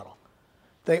business model?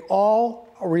 They all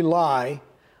rely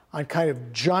on kind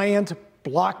of giant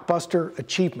blockbuster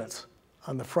achievements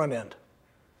on the front end.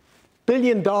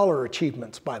 Billion-dollar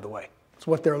achievements, by the way. That's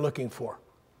what they're looking for,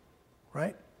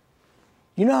 right?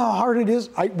 You know how hard it is?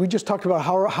 We just talked about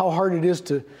how hard it is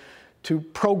to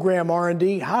program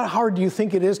R&D. How hard do you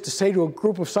think it is to say to a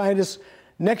group of scientists,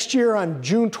 next year on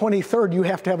June 23rd, you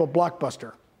have to have a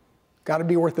blockbuster. Got to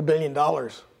be worth $1 billion.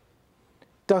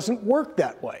 Doesn't work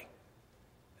that way.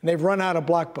 And they've run out of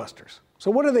blockbusters. So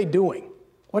what are they doing?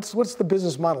 What's the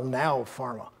business model now of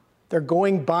pharma? They're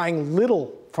buying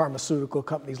little pharmaceutical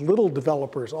companies, little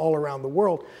developers all around the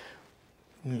world,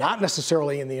 not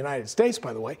necessarily in the United States,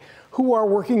 by the way, who are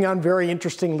working on very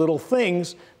interesting little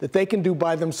things that they can do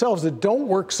by themselves that don't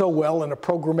work so well in a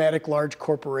programmatic large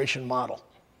corporation model.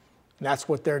 And that's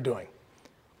what they're doing.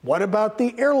 What about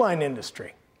the airline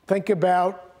industry? Think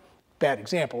about, bad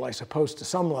example, I suppose, to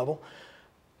some level,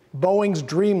 Boeing's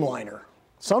Dreamliner.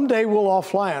 Someday we'll all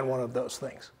fly on one of those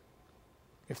things,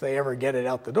 if they ever get it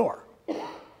out the door.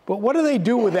 But what do they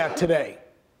do with that today?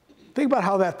 Think about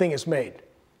how that thing is made.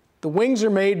 The wings are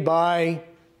made by,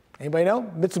 anybody know?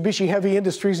 Mitsubishi Heavy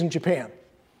Industries in Japan.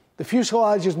 The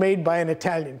fuselage is made by an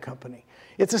Italian company.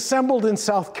 It's assembled in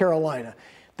South Carolina.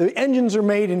 The engines are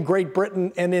made in Great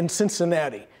Britain and in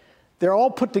Cincinnati. They're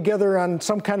all put together on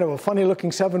some kind of a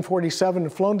funny-looking 747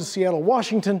 and flown to Seattle,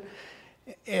 Washington,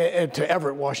 to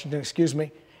Everett, Washington, excuse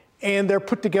me, and they're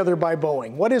put together by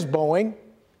Boeing. What is Boeing?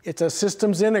 It's a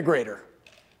systems integrator.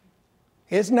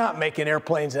 It's not making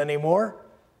airplanes anymore.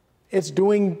 It's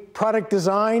doing product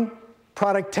design,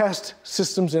 product test,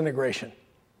 systems integration.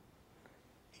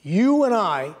 You and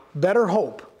I better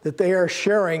hope that they are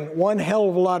sharing one hell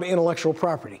of a lot of intellectual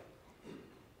property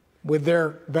with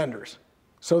their vendors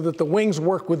so that the wings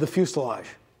work with the fuselage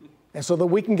and so that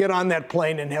we can get on that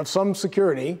plane and have some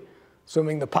security,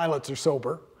 assuming the pilots are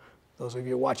sober. Those of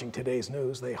you watching today's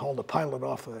news, they hauled a pilot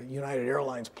off a United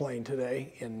Airlines plane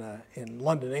today in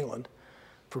London, England,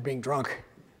 for being drunk.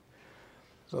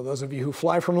 So those of you who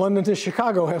fly from London to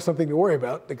Chicago have something to worry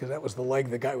about, because that was the leg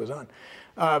the guy was on.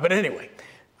 But anyway,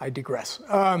 I digress.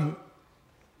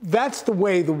 That's the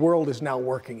way the world is now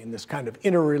working, in this kind of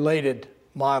interrelated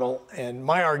model, and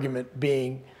my argument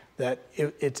being that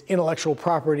it's intellectual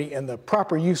property and the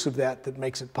proper use of that that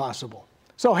makes it possible.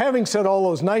 So having said all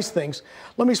those nice things,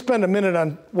 let me spend a minute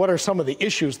on what are some of the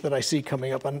issues that I see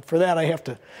coming up. And for that, I have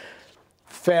to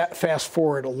fast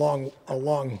forward a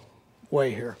long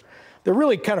way here. There are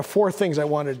really kind of four things I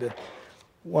wanted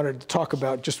to talk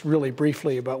about, just really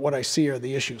briefly, about what I see are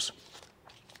the issues.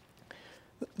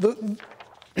 One,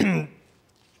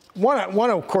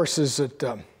 of course, is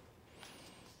that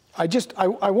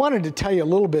I wanted to tell you a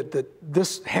little bit that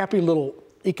this happy little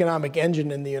economic engine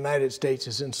in the United States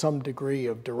is in some degree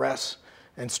of duress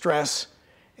and stress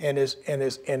and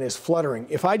is fluttering.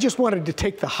 If I just wanted to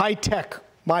take the high tech,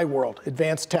 my world,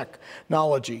 advanced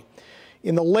technology,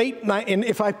 in the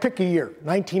if I pick a year,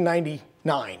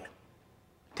 1999,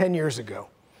 10 years ago,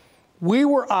 we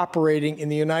were operating in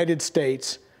the United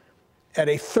States at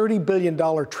a $30 billion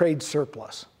trade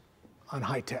surplus on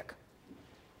high tech.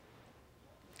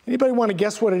 Anybody want to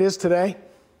guess what it is today?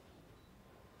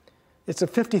 It's a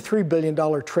 $53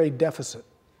 billion trade deficit.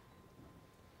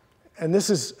 And this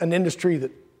is an industry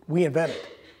that we invented,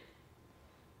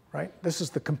 right? This is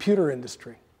the computer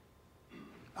industry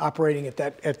operating at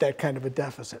that kind of a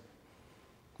deficit.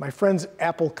 My friend's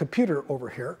Apple computer over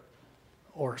here,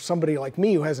 or somebody like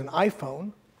me who has an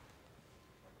iPhone,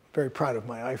 very proud of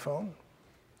my iPhone,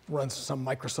 runs some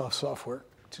Microsoft software,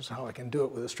 which is how I can do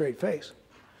it with a straight face.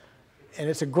 And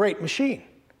it's a great machine.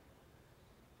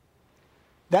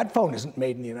 That phone isn't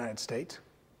made in the United States.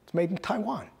 It's made in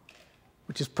Taiwan,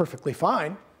 which is perfectly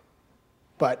fine.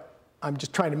 But I'm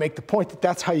just trying to make the point that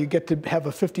that's how you get to have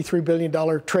a $53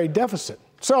 billion trade deficit.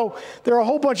 So there are a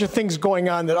whole bunch of things going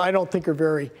on that I don't think are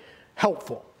very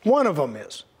helpful. One of them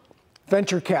is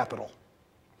venture capital.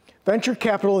 Venture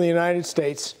capital in the United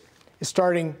States is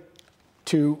starting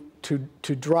to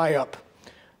dry up.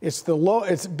 It's the low.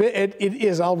 It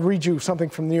is. I'll read you something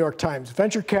from the New York Times.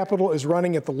 Venture capital is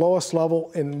running at the lowest level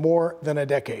in more than a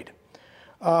decade.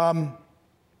 Let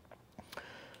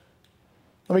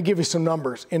me give you some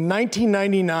numbers. In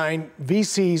 1999,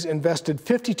 VCs invested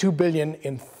 $52 billion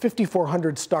in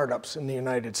 5,400 startups in the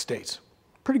United States.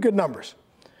 Pretty good numbers.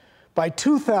 By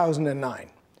 2009,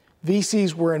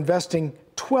 VCs were investing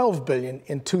 $12 billion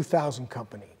in 2,000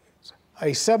 companies,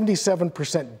 a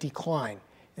 77% decline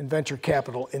in venture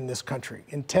capital in this country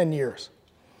in 10 years.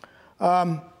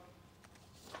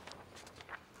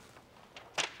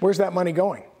 Where's that money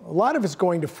going? A lot of it's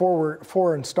going to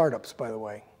foreign startups, by the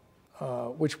way,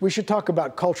 which we should talk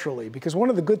about culturally, because one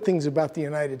of the good things about the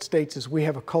United States is we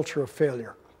have a culture of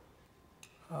failure.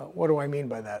 What do I mean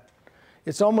by that?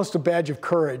 It's almost a badge of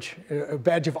courage, a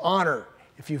badge of honor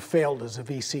if you failed as a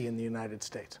VC in the United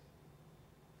States.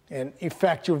 And in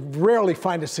fact, you'll rarely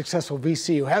find a successful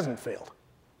VC who hasn't failed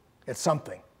at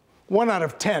something. 1 out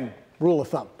of 10, rule of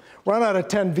thumb. 1 out of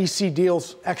 10 VC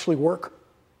deals actually work.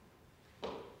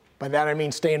 By that I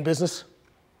mean stay in business.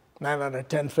 9 out of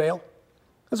 10 fail.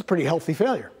 That's a pretty healthy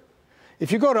failure.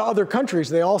 If you go to other countries,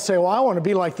 they all say, well, I want to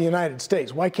be like the United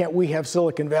States. Why can't we have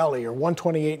Silicon Valley or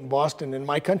 128 in Boston in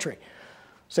my country?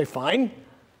 Say, fine.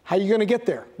 How are you going to get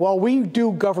there? Well, we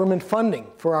do government funding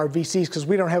for our VCs because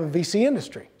we don't have a VC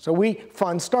industry. So we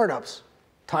fund startups.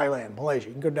 Thailand, Malaysia,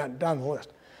 you can go down the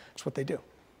list. That's what they do.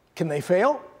 Can they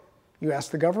fail? You ask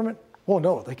the government. Well,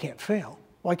 no, they can't fail.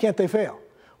 Why can't they fail?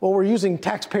 Well, we're using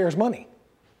taxpayers' money.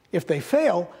 If they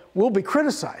fail, we'll be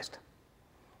criticized.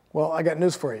 Well, I got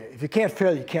news for you. If you can't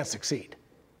fail, you can't succeed.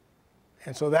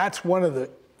 And so that's one of the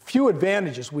few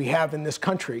advantages we have in this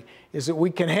country, is that we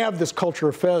can have this culture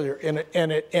of failure,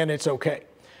 and it's okay.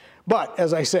 But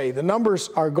as I say, the numbers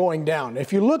are going down.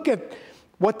 If you look at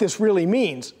what this really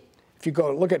means, if you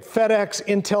go look at FedEx,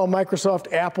 Intel,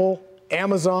 Microsoft, Apple,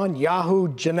 Amazon, Yahoo,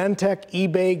 Genentech,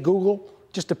 eBay, Google,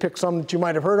 just to pick some that you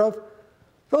might have heard of,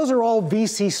 those are all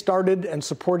VC-started and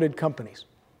supported companies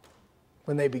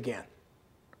when they began.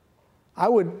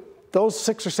 Those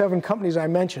 6 or 7 companies I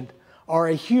mentioned are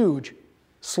a huge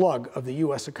slug of the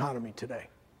US economy today.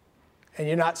 And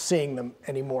you're not seeing them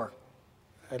anymore,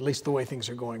 at least the way things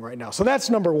are going right now. So that's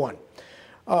number one.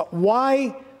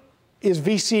 Why is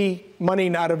VC money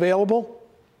not available?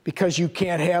 Because you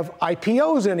can't have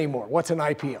IPOs anymore. What's an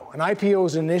IPO? An IPO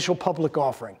is an initial public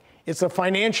offering. It's a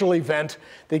financial event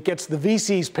that gets the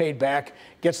VCs paid back,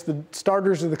 gets the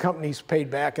starters of the companies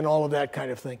paid back, and all of that kind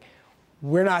of thing.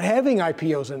 We're not having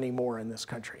IPOs anymore in this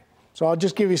country. So I'll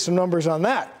just give you some numbers on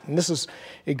that. And this is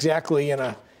exactly in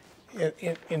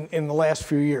the last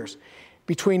few years.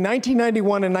 Between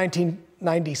 1991 and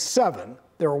 1997,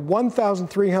 there were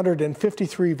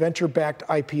 1,353 venture-backed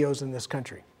IPOs in this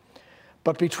country.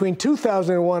 But between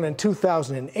 2001 and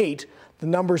 2008, the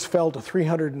numbers fell to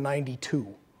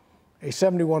 392, a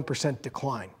 71%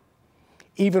 decline,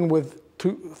 even with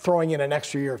throwing in an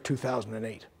extra year of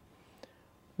 2008.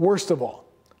 Worst of all,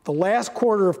 the last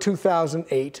quarter of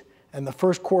 2008 and the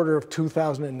first quarter of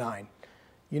 2009,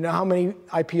 you know how many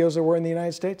IPOs there were in the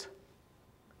United States?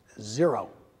 0.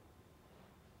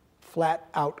 Flat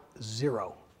out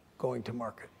 0 going to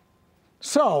market.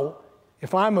 So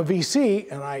if I'm a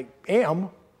VC, and I am,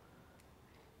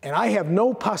 and I have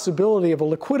no possibility of a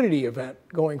liquidity event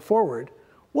going forward,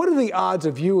 what are the odds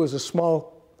of you as a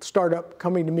small startup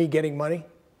coming to me getting money?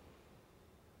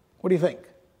 What do you think?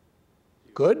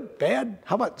 Good? Bad?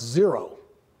 How about 0?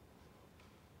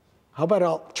 How about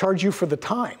I'll charge you for the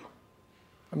time?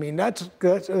 I mean, that's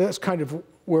kind of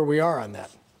where we are on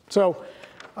that. So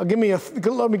let me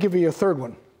give you a third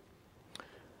one.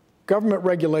 Government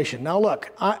regulation. Now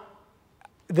look,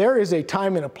 there is a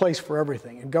time and a place for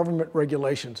everything, and government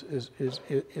regulations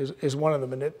is one of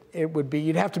them. And it would be,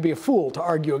 you'd have to be a fool to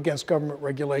argue against government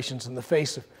regulations in the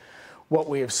face of what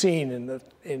we have seen in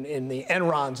the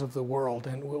Enrons of the world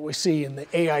and what we see in the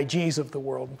AIGs of the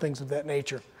world and things of that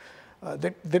nature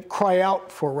that cry out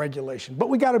for regulation. But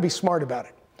we got to be smart about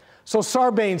it. So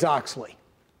Sarbanes-Oxley.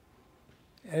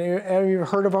 Have you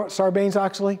heard of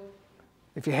Sarbanes-Oxley?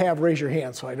 If you have, raise your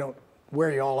hand so I don't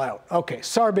wear you all out. Okay,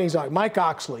 Sarbanes-Oxley. Mike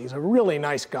Oxley is a really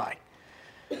nice guy.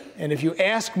 And if you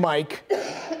ask Mike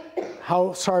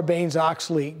how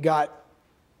Sarbanes-Oxley got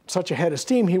such a head of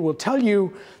steam, he will tell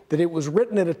you that it was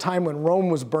written at a time when Rome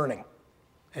was burning.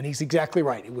 And he's exactly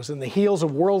right. It was in the heels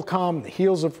of WorldCom, the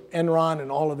heels of Enron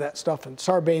and all of that stuff, and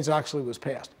Sarbanes-Oxley was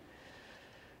passed.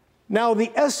 Now,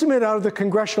 the estimate out of the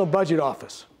Congressional Budget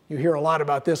Office, you hear a lot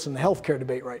about this in the healthcare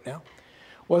debate right now,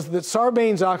 was that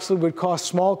Sarbanes-Oxley would cost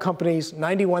small companies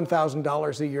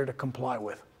 $91,000 a year to comply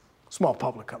with. Small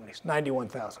public companies,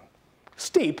 $91,000.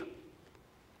 Steep,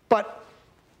 but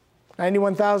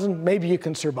 $91,000, maybe you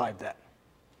can survive that.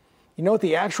 You know what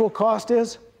the actual cost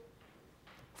is?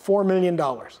 $4 million.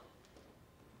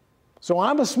 So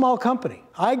I'm a small company.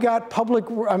 I'm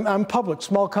public,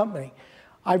 small company.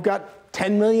 I've got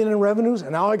 10 million in revenues,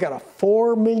 and now I got a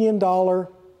 $4 million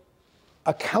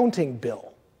accounting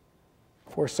bill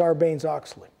for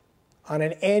Sarbanes-Oxley on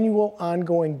an annual,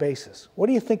 ongoing basis. What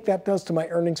do you think that does to my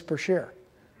earnings per share?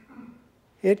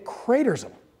 It craters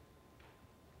them.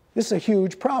 This is a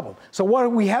huge problem. So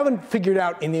what we haven't figured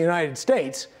out in the United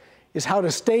States is how to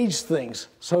stage things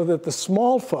so that the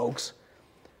small folks,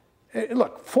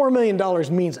 look, $4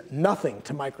 million means nothing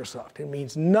to Microsoft. It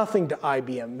means nothing to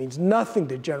IBM. It means nothing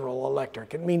to General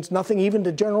Electric. It means nothing even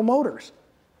to General Motors.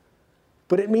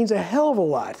 But it means a hell of a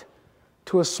lot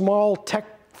to a small tech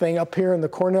thing up here in the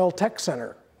Cornell Tech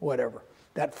Center, whatever,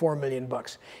 that $4 million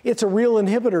bucks. It's a real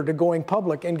inhibitor to going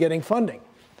public and getting funding.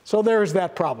 So there's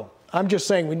that problem. I'm just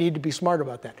saying we need to be smart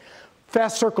about that.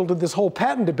 Fast circle to this whole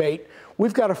patent debate.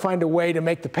 We've got to find a way to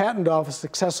make the patent office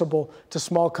accessible to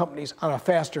small companies on a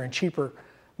faster and cheaper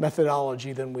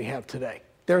methodology than we have today.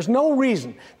 There's no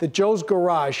reason that Joe's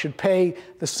Garage should pay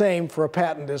the same for a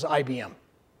patent as IBM.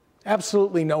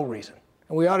 Absolutely no reason.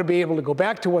 And we ought to be able to go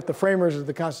back to what the framers of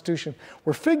the Constitution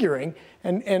were figuring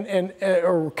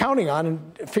or counting on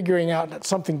and figuring out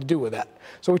something to do with that.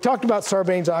 So we talked about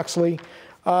Sarbanes-Oxley.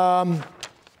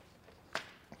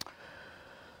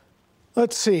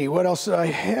 Let's see, what else? I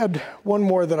had one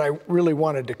more that I really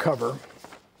wanted to cover.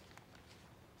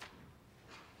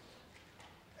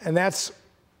 And that's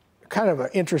kind of an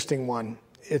interesting one.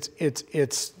 It's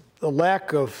the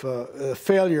lack of,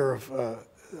 failure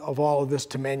of all of this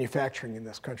to manufacturing in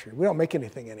this country. We don't make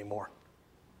anything anymore.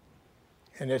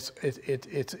 And it's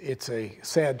a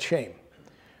sad shame.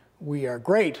 We are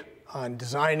great on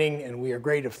designing and we are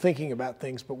great at thinking about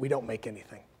things, but we don't make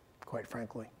anything, quite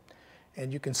frankly.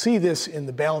 And you can see this in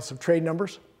the balance of trade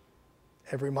numbers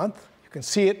every month. You can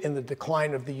see it in the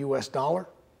decline of the US dollar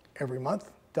every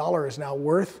month. Dollar is now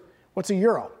worth, what's a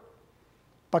euro?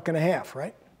 $1.50,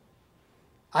 right?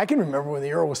 I can remember when the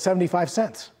euro was 75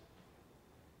 cents.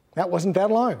 That wasn't that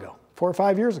long ago, 4 or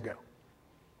 5 years ago,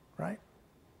 right?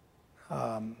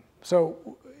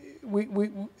 So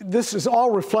this is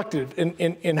all reflected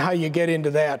in how you get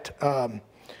into that kind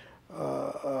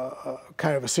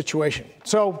of a situation.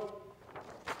 So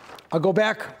I'll go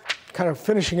back, kind of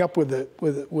finishing up with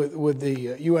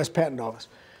the U.S. Patent Office.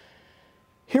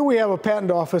 Here we have a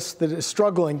patent office that is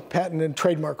struggling, patent and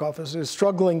trademark office is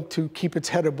struggling to keep its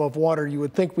head above water. You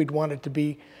would think we'd want it to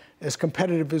be as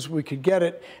competitive as we could get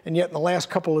it, and yet in the last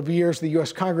couple of years, the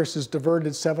US Congress has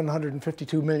diverted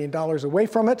 $752 million away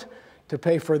from it to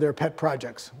pay for their pet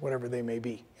projects, whatever they may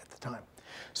be at the time.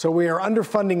 So we are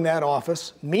underfunding that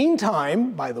office.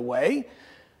 Meantime, by the way,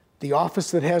 the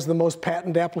office that has the most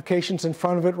patent applications in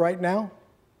front of it right now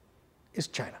is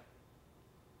China.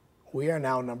 We are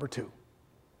now number 2.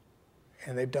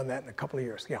 And they've done that in a couple of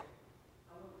years. Yeah.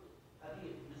 I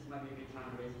think this might be a good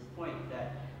time to raise this point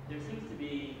that there seems to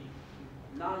be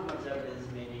not as much evidence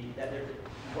maybe that there's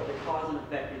what the cause and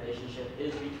effect relationship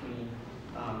is between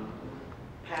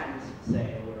patents,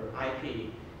 say, or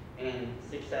IP, and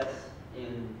success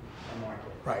in a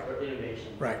market, right, or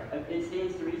innovation. Right. It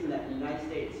stands to reason that in the United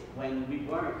States, when we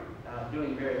weren't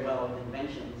doing very well with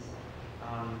inventions,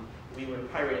 we were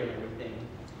pirating everything.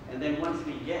 And then once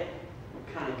we get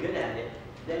kind of good at it,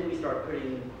 then we start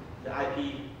putting the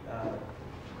IP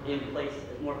in place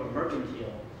as more of a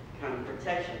mercantile kind of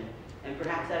protection. And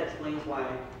perhaps that explains why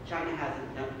China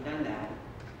hasn't done that.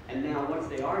 And now once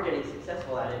they are getting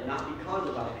successful at it, not because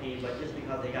of IP, but just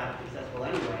because they got successful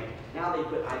anyway, now they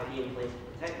put IP in place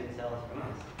to protect themselves from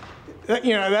us.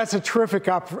 You know, that's a terrific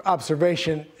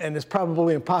observation, and it's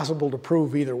probably impossible to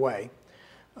prove either way.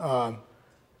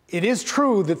 It is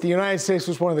true that the United States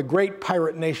was one of the great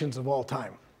pirate nations of all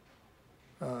time.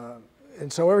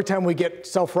 And so every time we get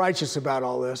self-righteous about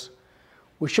all this,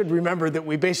 we should remember that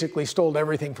we basically stole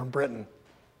everything from Britain.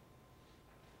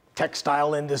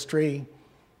 Textile industry,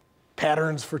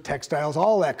 patterns for textiles,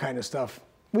 all that kind of stuff,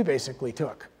 we basically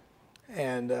took.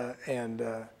 And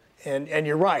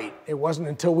you're right, it wasn't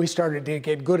until we started to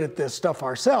get good at this stuff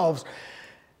ourselves.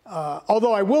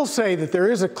 Although I will say that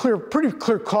there is a pretty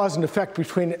clear cause and effect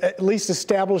between at least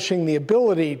establishing the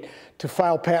ability to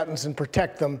file patents and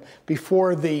protect them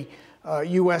before the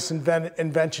US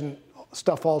invention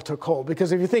stuff all took hold.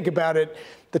 Because if you think about it,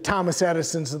 the Thomas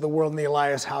Edisons of the world and the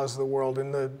Elias Howes of the world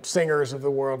and the Singers of the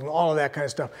world and all of that kind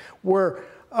of stuff were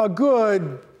a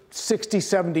good 60,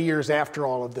 70 years after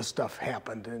all of this stuff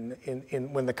happened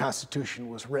when the Constitution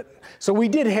was written. So we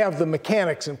did have the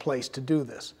mechanics in place to do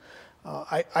this.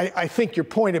 I think your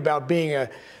point about being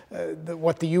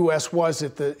what the U.S. was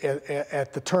at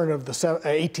the turn of the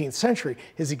 18th century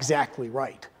is exactly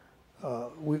right.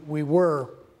 We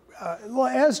were,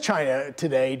 as China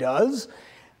today does,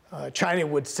 China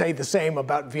would say the same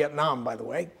about Vietnam, by the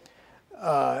way,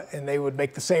 and they would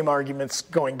make the same arguments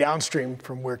going downstream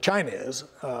from where China is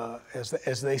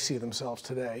as they see themselves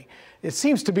today. It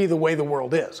seems to be the way the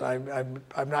world is. I'm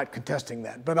not contesting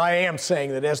that, but I am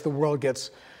saying that as the world gets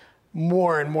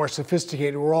more and more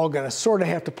sophisticated, we're all going to sort of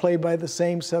have to play by the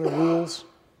same set of rules,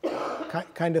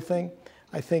 kind of thing,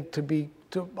 I think,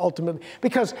 to ultimately,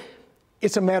 because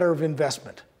it's a matter of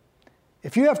investment.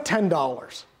 If you have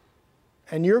 $10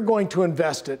 and you're going to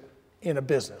invest it in a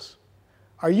business,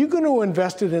 are you going to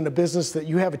invest it in a business that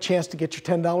you have a chance to get your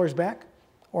 $10 back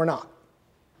or not?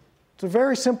 It's a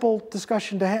very simple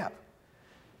discussion to have.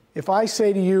 If I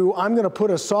say to you, I'm going to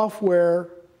put a software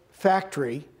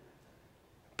factory,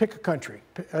 pick a country,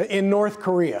 in North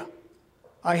Korea,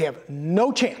 I have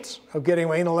no chance of getting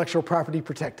my intellectual property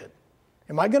protected.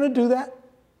 Am I going to do that?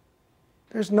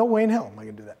 There's no way in hell am I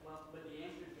going to do that. Well, but the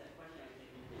answer to that question,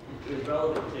 I think, is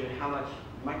relevant to how much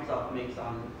Microsoft makes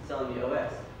on selling the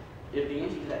OS. If the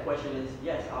answer to that question is,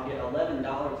 yes, I'll get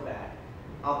 $11 back,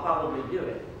 I'll probably do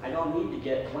it. I don't need to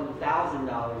get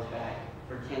 $1,000 back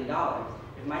for $10.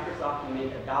 If Microsoft can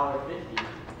make $1.50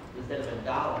 instead of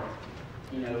 $1,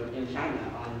 you know, in China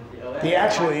on the OS. The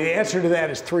answer to that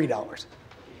is $3.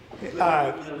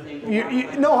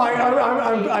 No,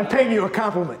 I'm paying you a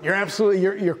compliment. You're absolutely,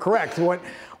 you're correct.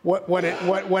 What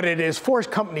it is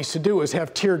forced companies to do is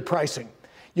have tiered pricing.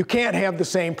 You can't have the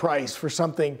same price for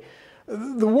something.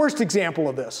 The worst example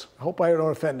of this, I hope I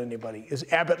don't offend anybody, is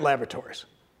Abbott Laboratories.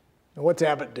 Now, what's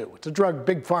Abbott do? It's a drug,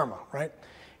 big pharma, right?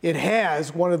 It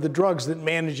has one of the drugs that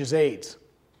manages AIDS.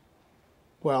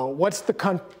 Well, what's the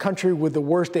country with the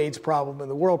worst AIDS problem in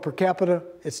the world per capita?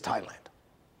 It's Thailand.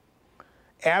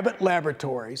 Abbott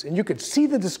Laboratories, and you could see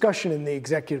the discussion in the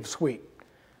executive suite,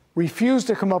 refused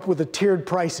to come up with a tiered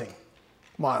pricing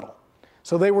model.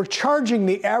 So they were charging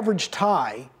the average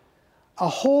Thai a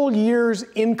whole year's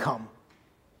income,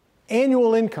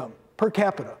 annual income per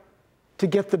capita, to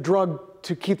get the drug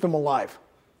to keep them alive.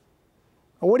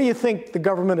 Now, what do you think the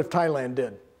government of Thailand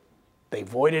did? They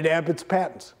voided Abbott's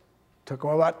patents. Took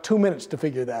them about 2 minutes to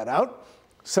figure that out.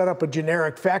 Set up a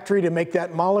generic factory to make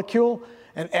that molecule,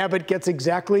 and Abbott gets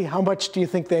exactly how much do you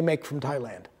think they make from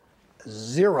Thailand?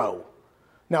 0.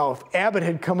 Now, if Abbott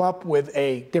had come up with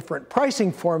a different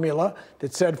pricing formula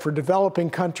that said for developing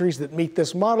countries that meet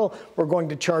this model, we're going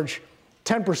to charge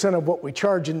 10% of what we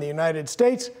charge in the United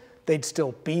States, they'd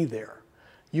still be there.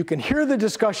 You can hear the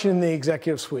discussion in the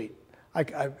executive suite.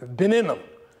 I've been in them.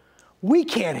 We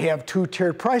can't have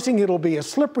two-tiered pricing. It'll be a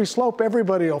slippery slope.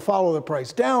 Everybody will follow the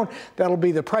price down. That'll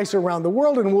be the price around the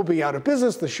world, and we'll be out of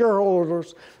business. The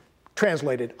shareholders,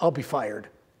 translated, I'll be fired.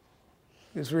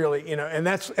 Is really, you know, and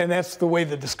that's the way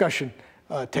the discussion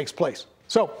takes place.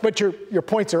 So, but your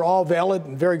points are all valid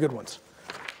and very good ones.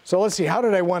 So let's see, how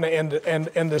did I want to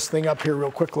end this thing up here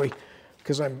real quickly?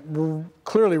 Because I'm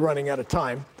clearly running out of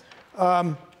time.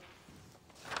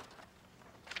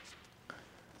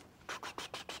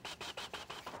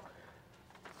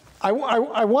 I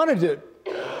wanted to,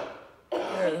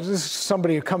 this is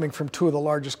somebody coming from two of the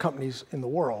largest companies in the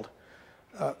world,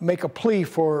 make a plea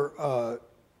for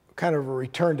kind of a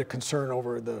return to concern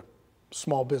over the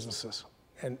small businesses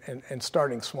and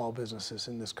starting small businesses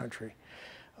in this country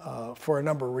for a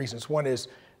number of reasons. One is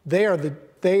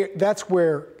that's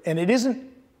where, and it isn't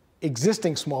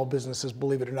existing small businesses,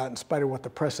 believe it or not, in spite of what the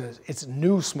press says, it's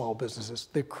new small businesses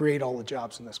that create all the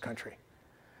jobs in this country.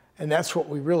 And that's what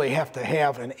we really have to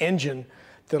have, an engine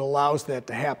that allows that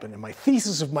to happen. And my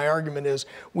thesis of my argument is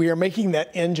we are making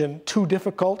that engine too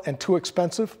difficult and too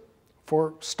expensive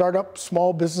for startup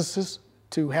small businesses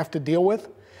to have to deal with.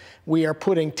 We are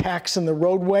putting tax in the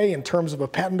roadway in terms of a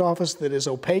patent office that is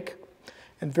opaque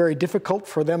and very difficult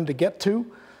for them to get to.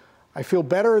 I feel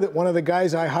better that one of the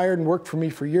guys I hired and worked for me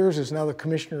for years is now the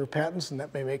commissioner of patents, and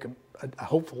that may make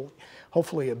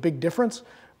hopefully a big difference.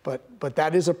 But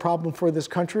that is a problem for this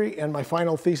country. And my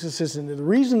final thesis is, and the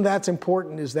reason that's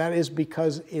important is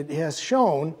because it has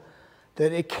shown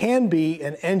that it can be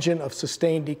an engine of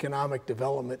sustained economic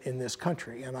development in this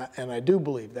country. And I do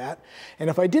believe that. And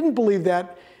if I didn't believe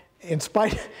that, in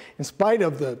spite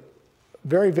of the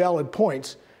very valid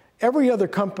points, every other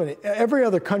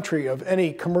country of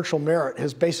any commercial merit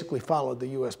has basically followed the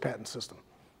US patent system.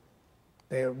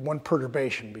 They have one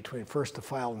perturbation between first to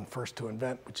file and first to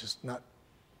invent, which is not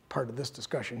part of this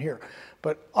discussion here.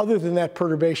 But other than that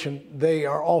perturbation, they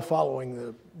are all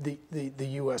following the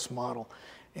US model.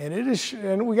 And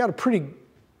and we got a pretty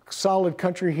solid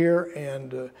country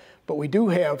here, but we do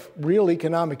have real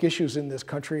economic issues in this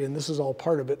country, and this is all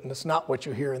part of it, and it's not what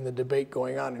you hear in the debate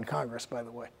going on in Congress, by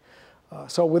the way.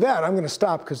 So with that, I'm going to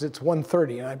stop because it's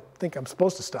 1:30, and I think I'm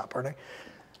supposed to stop, aren't I?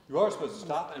 You are supposed to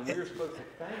stop, and we're supposed to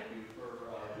thank you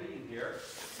for being here.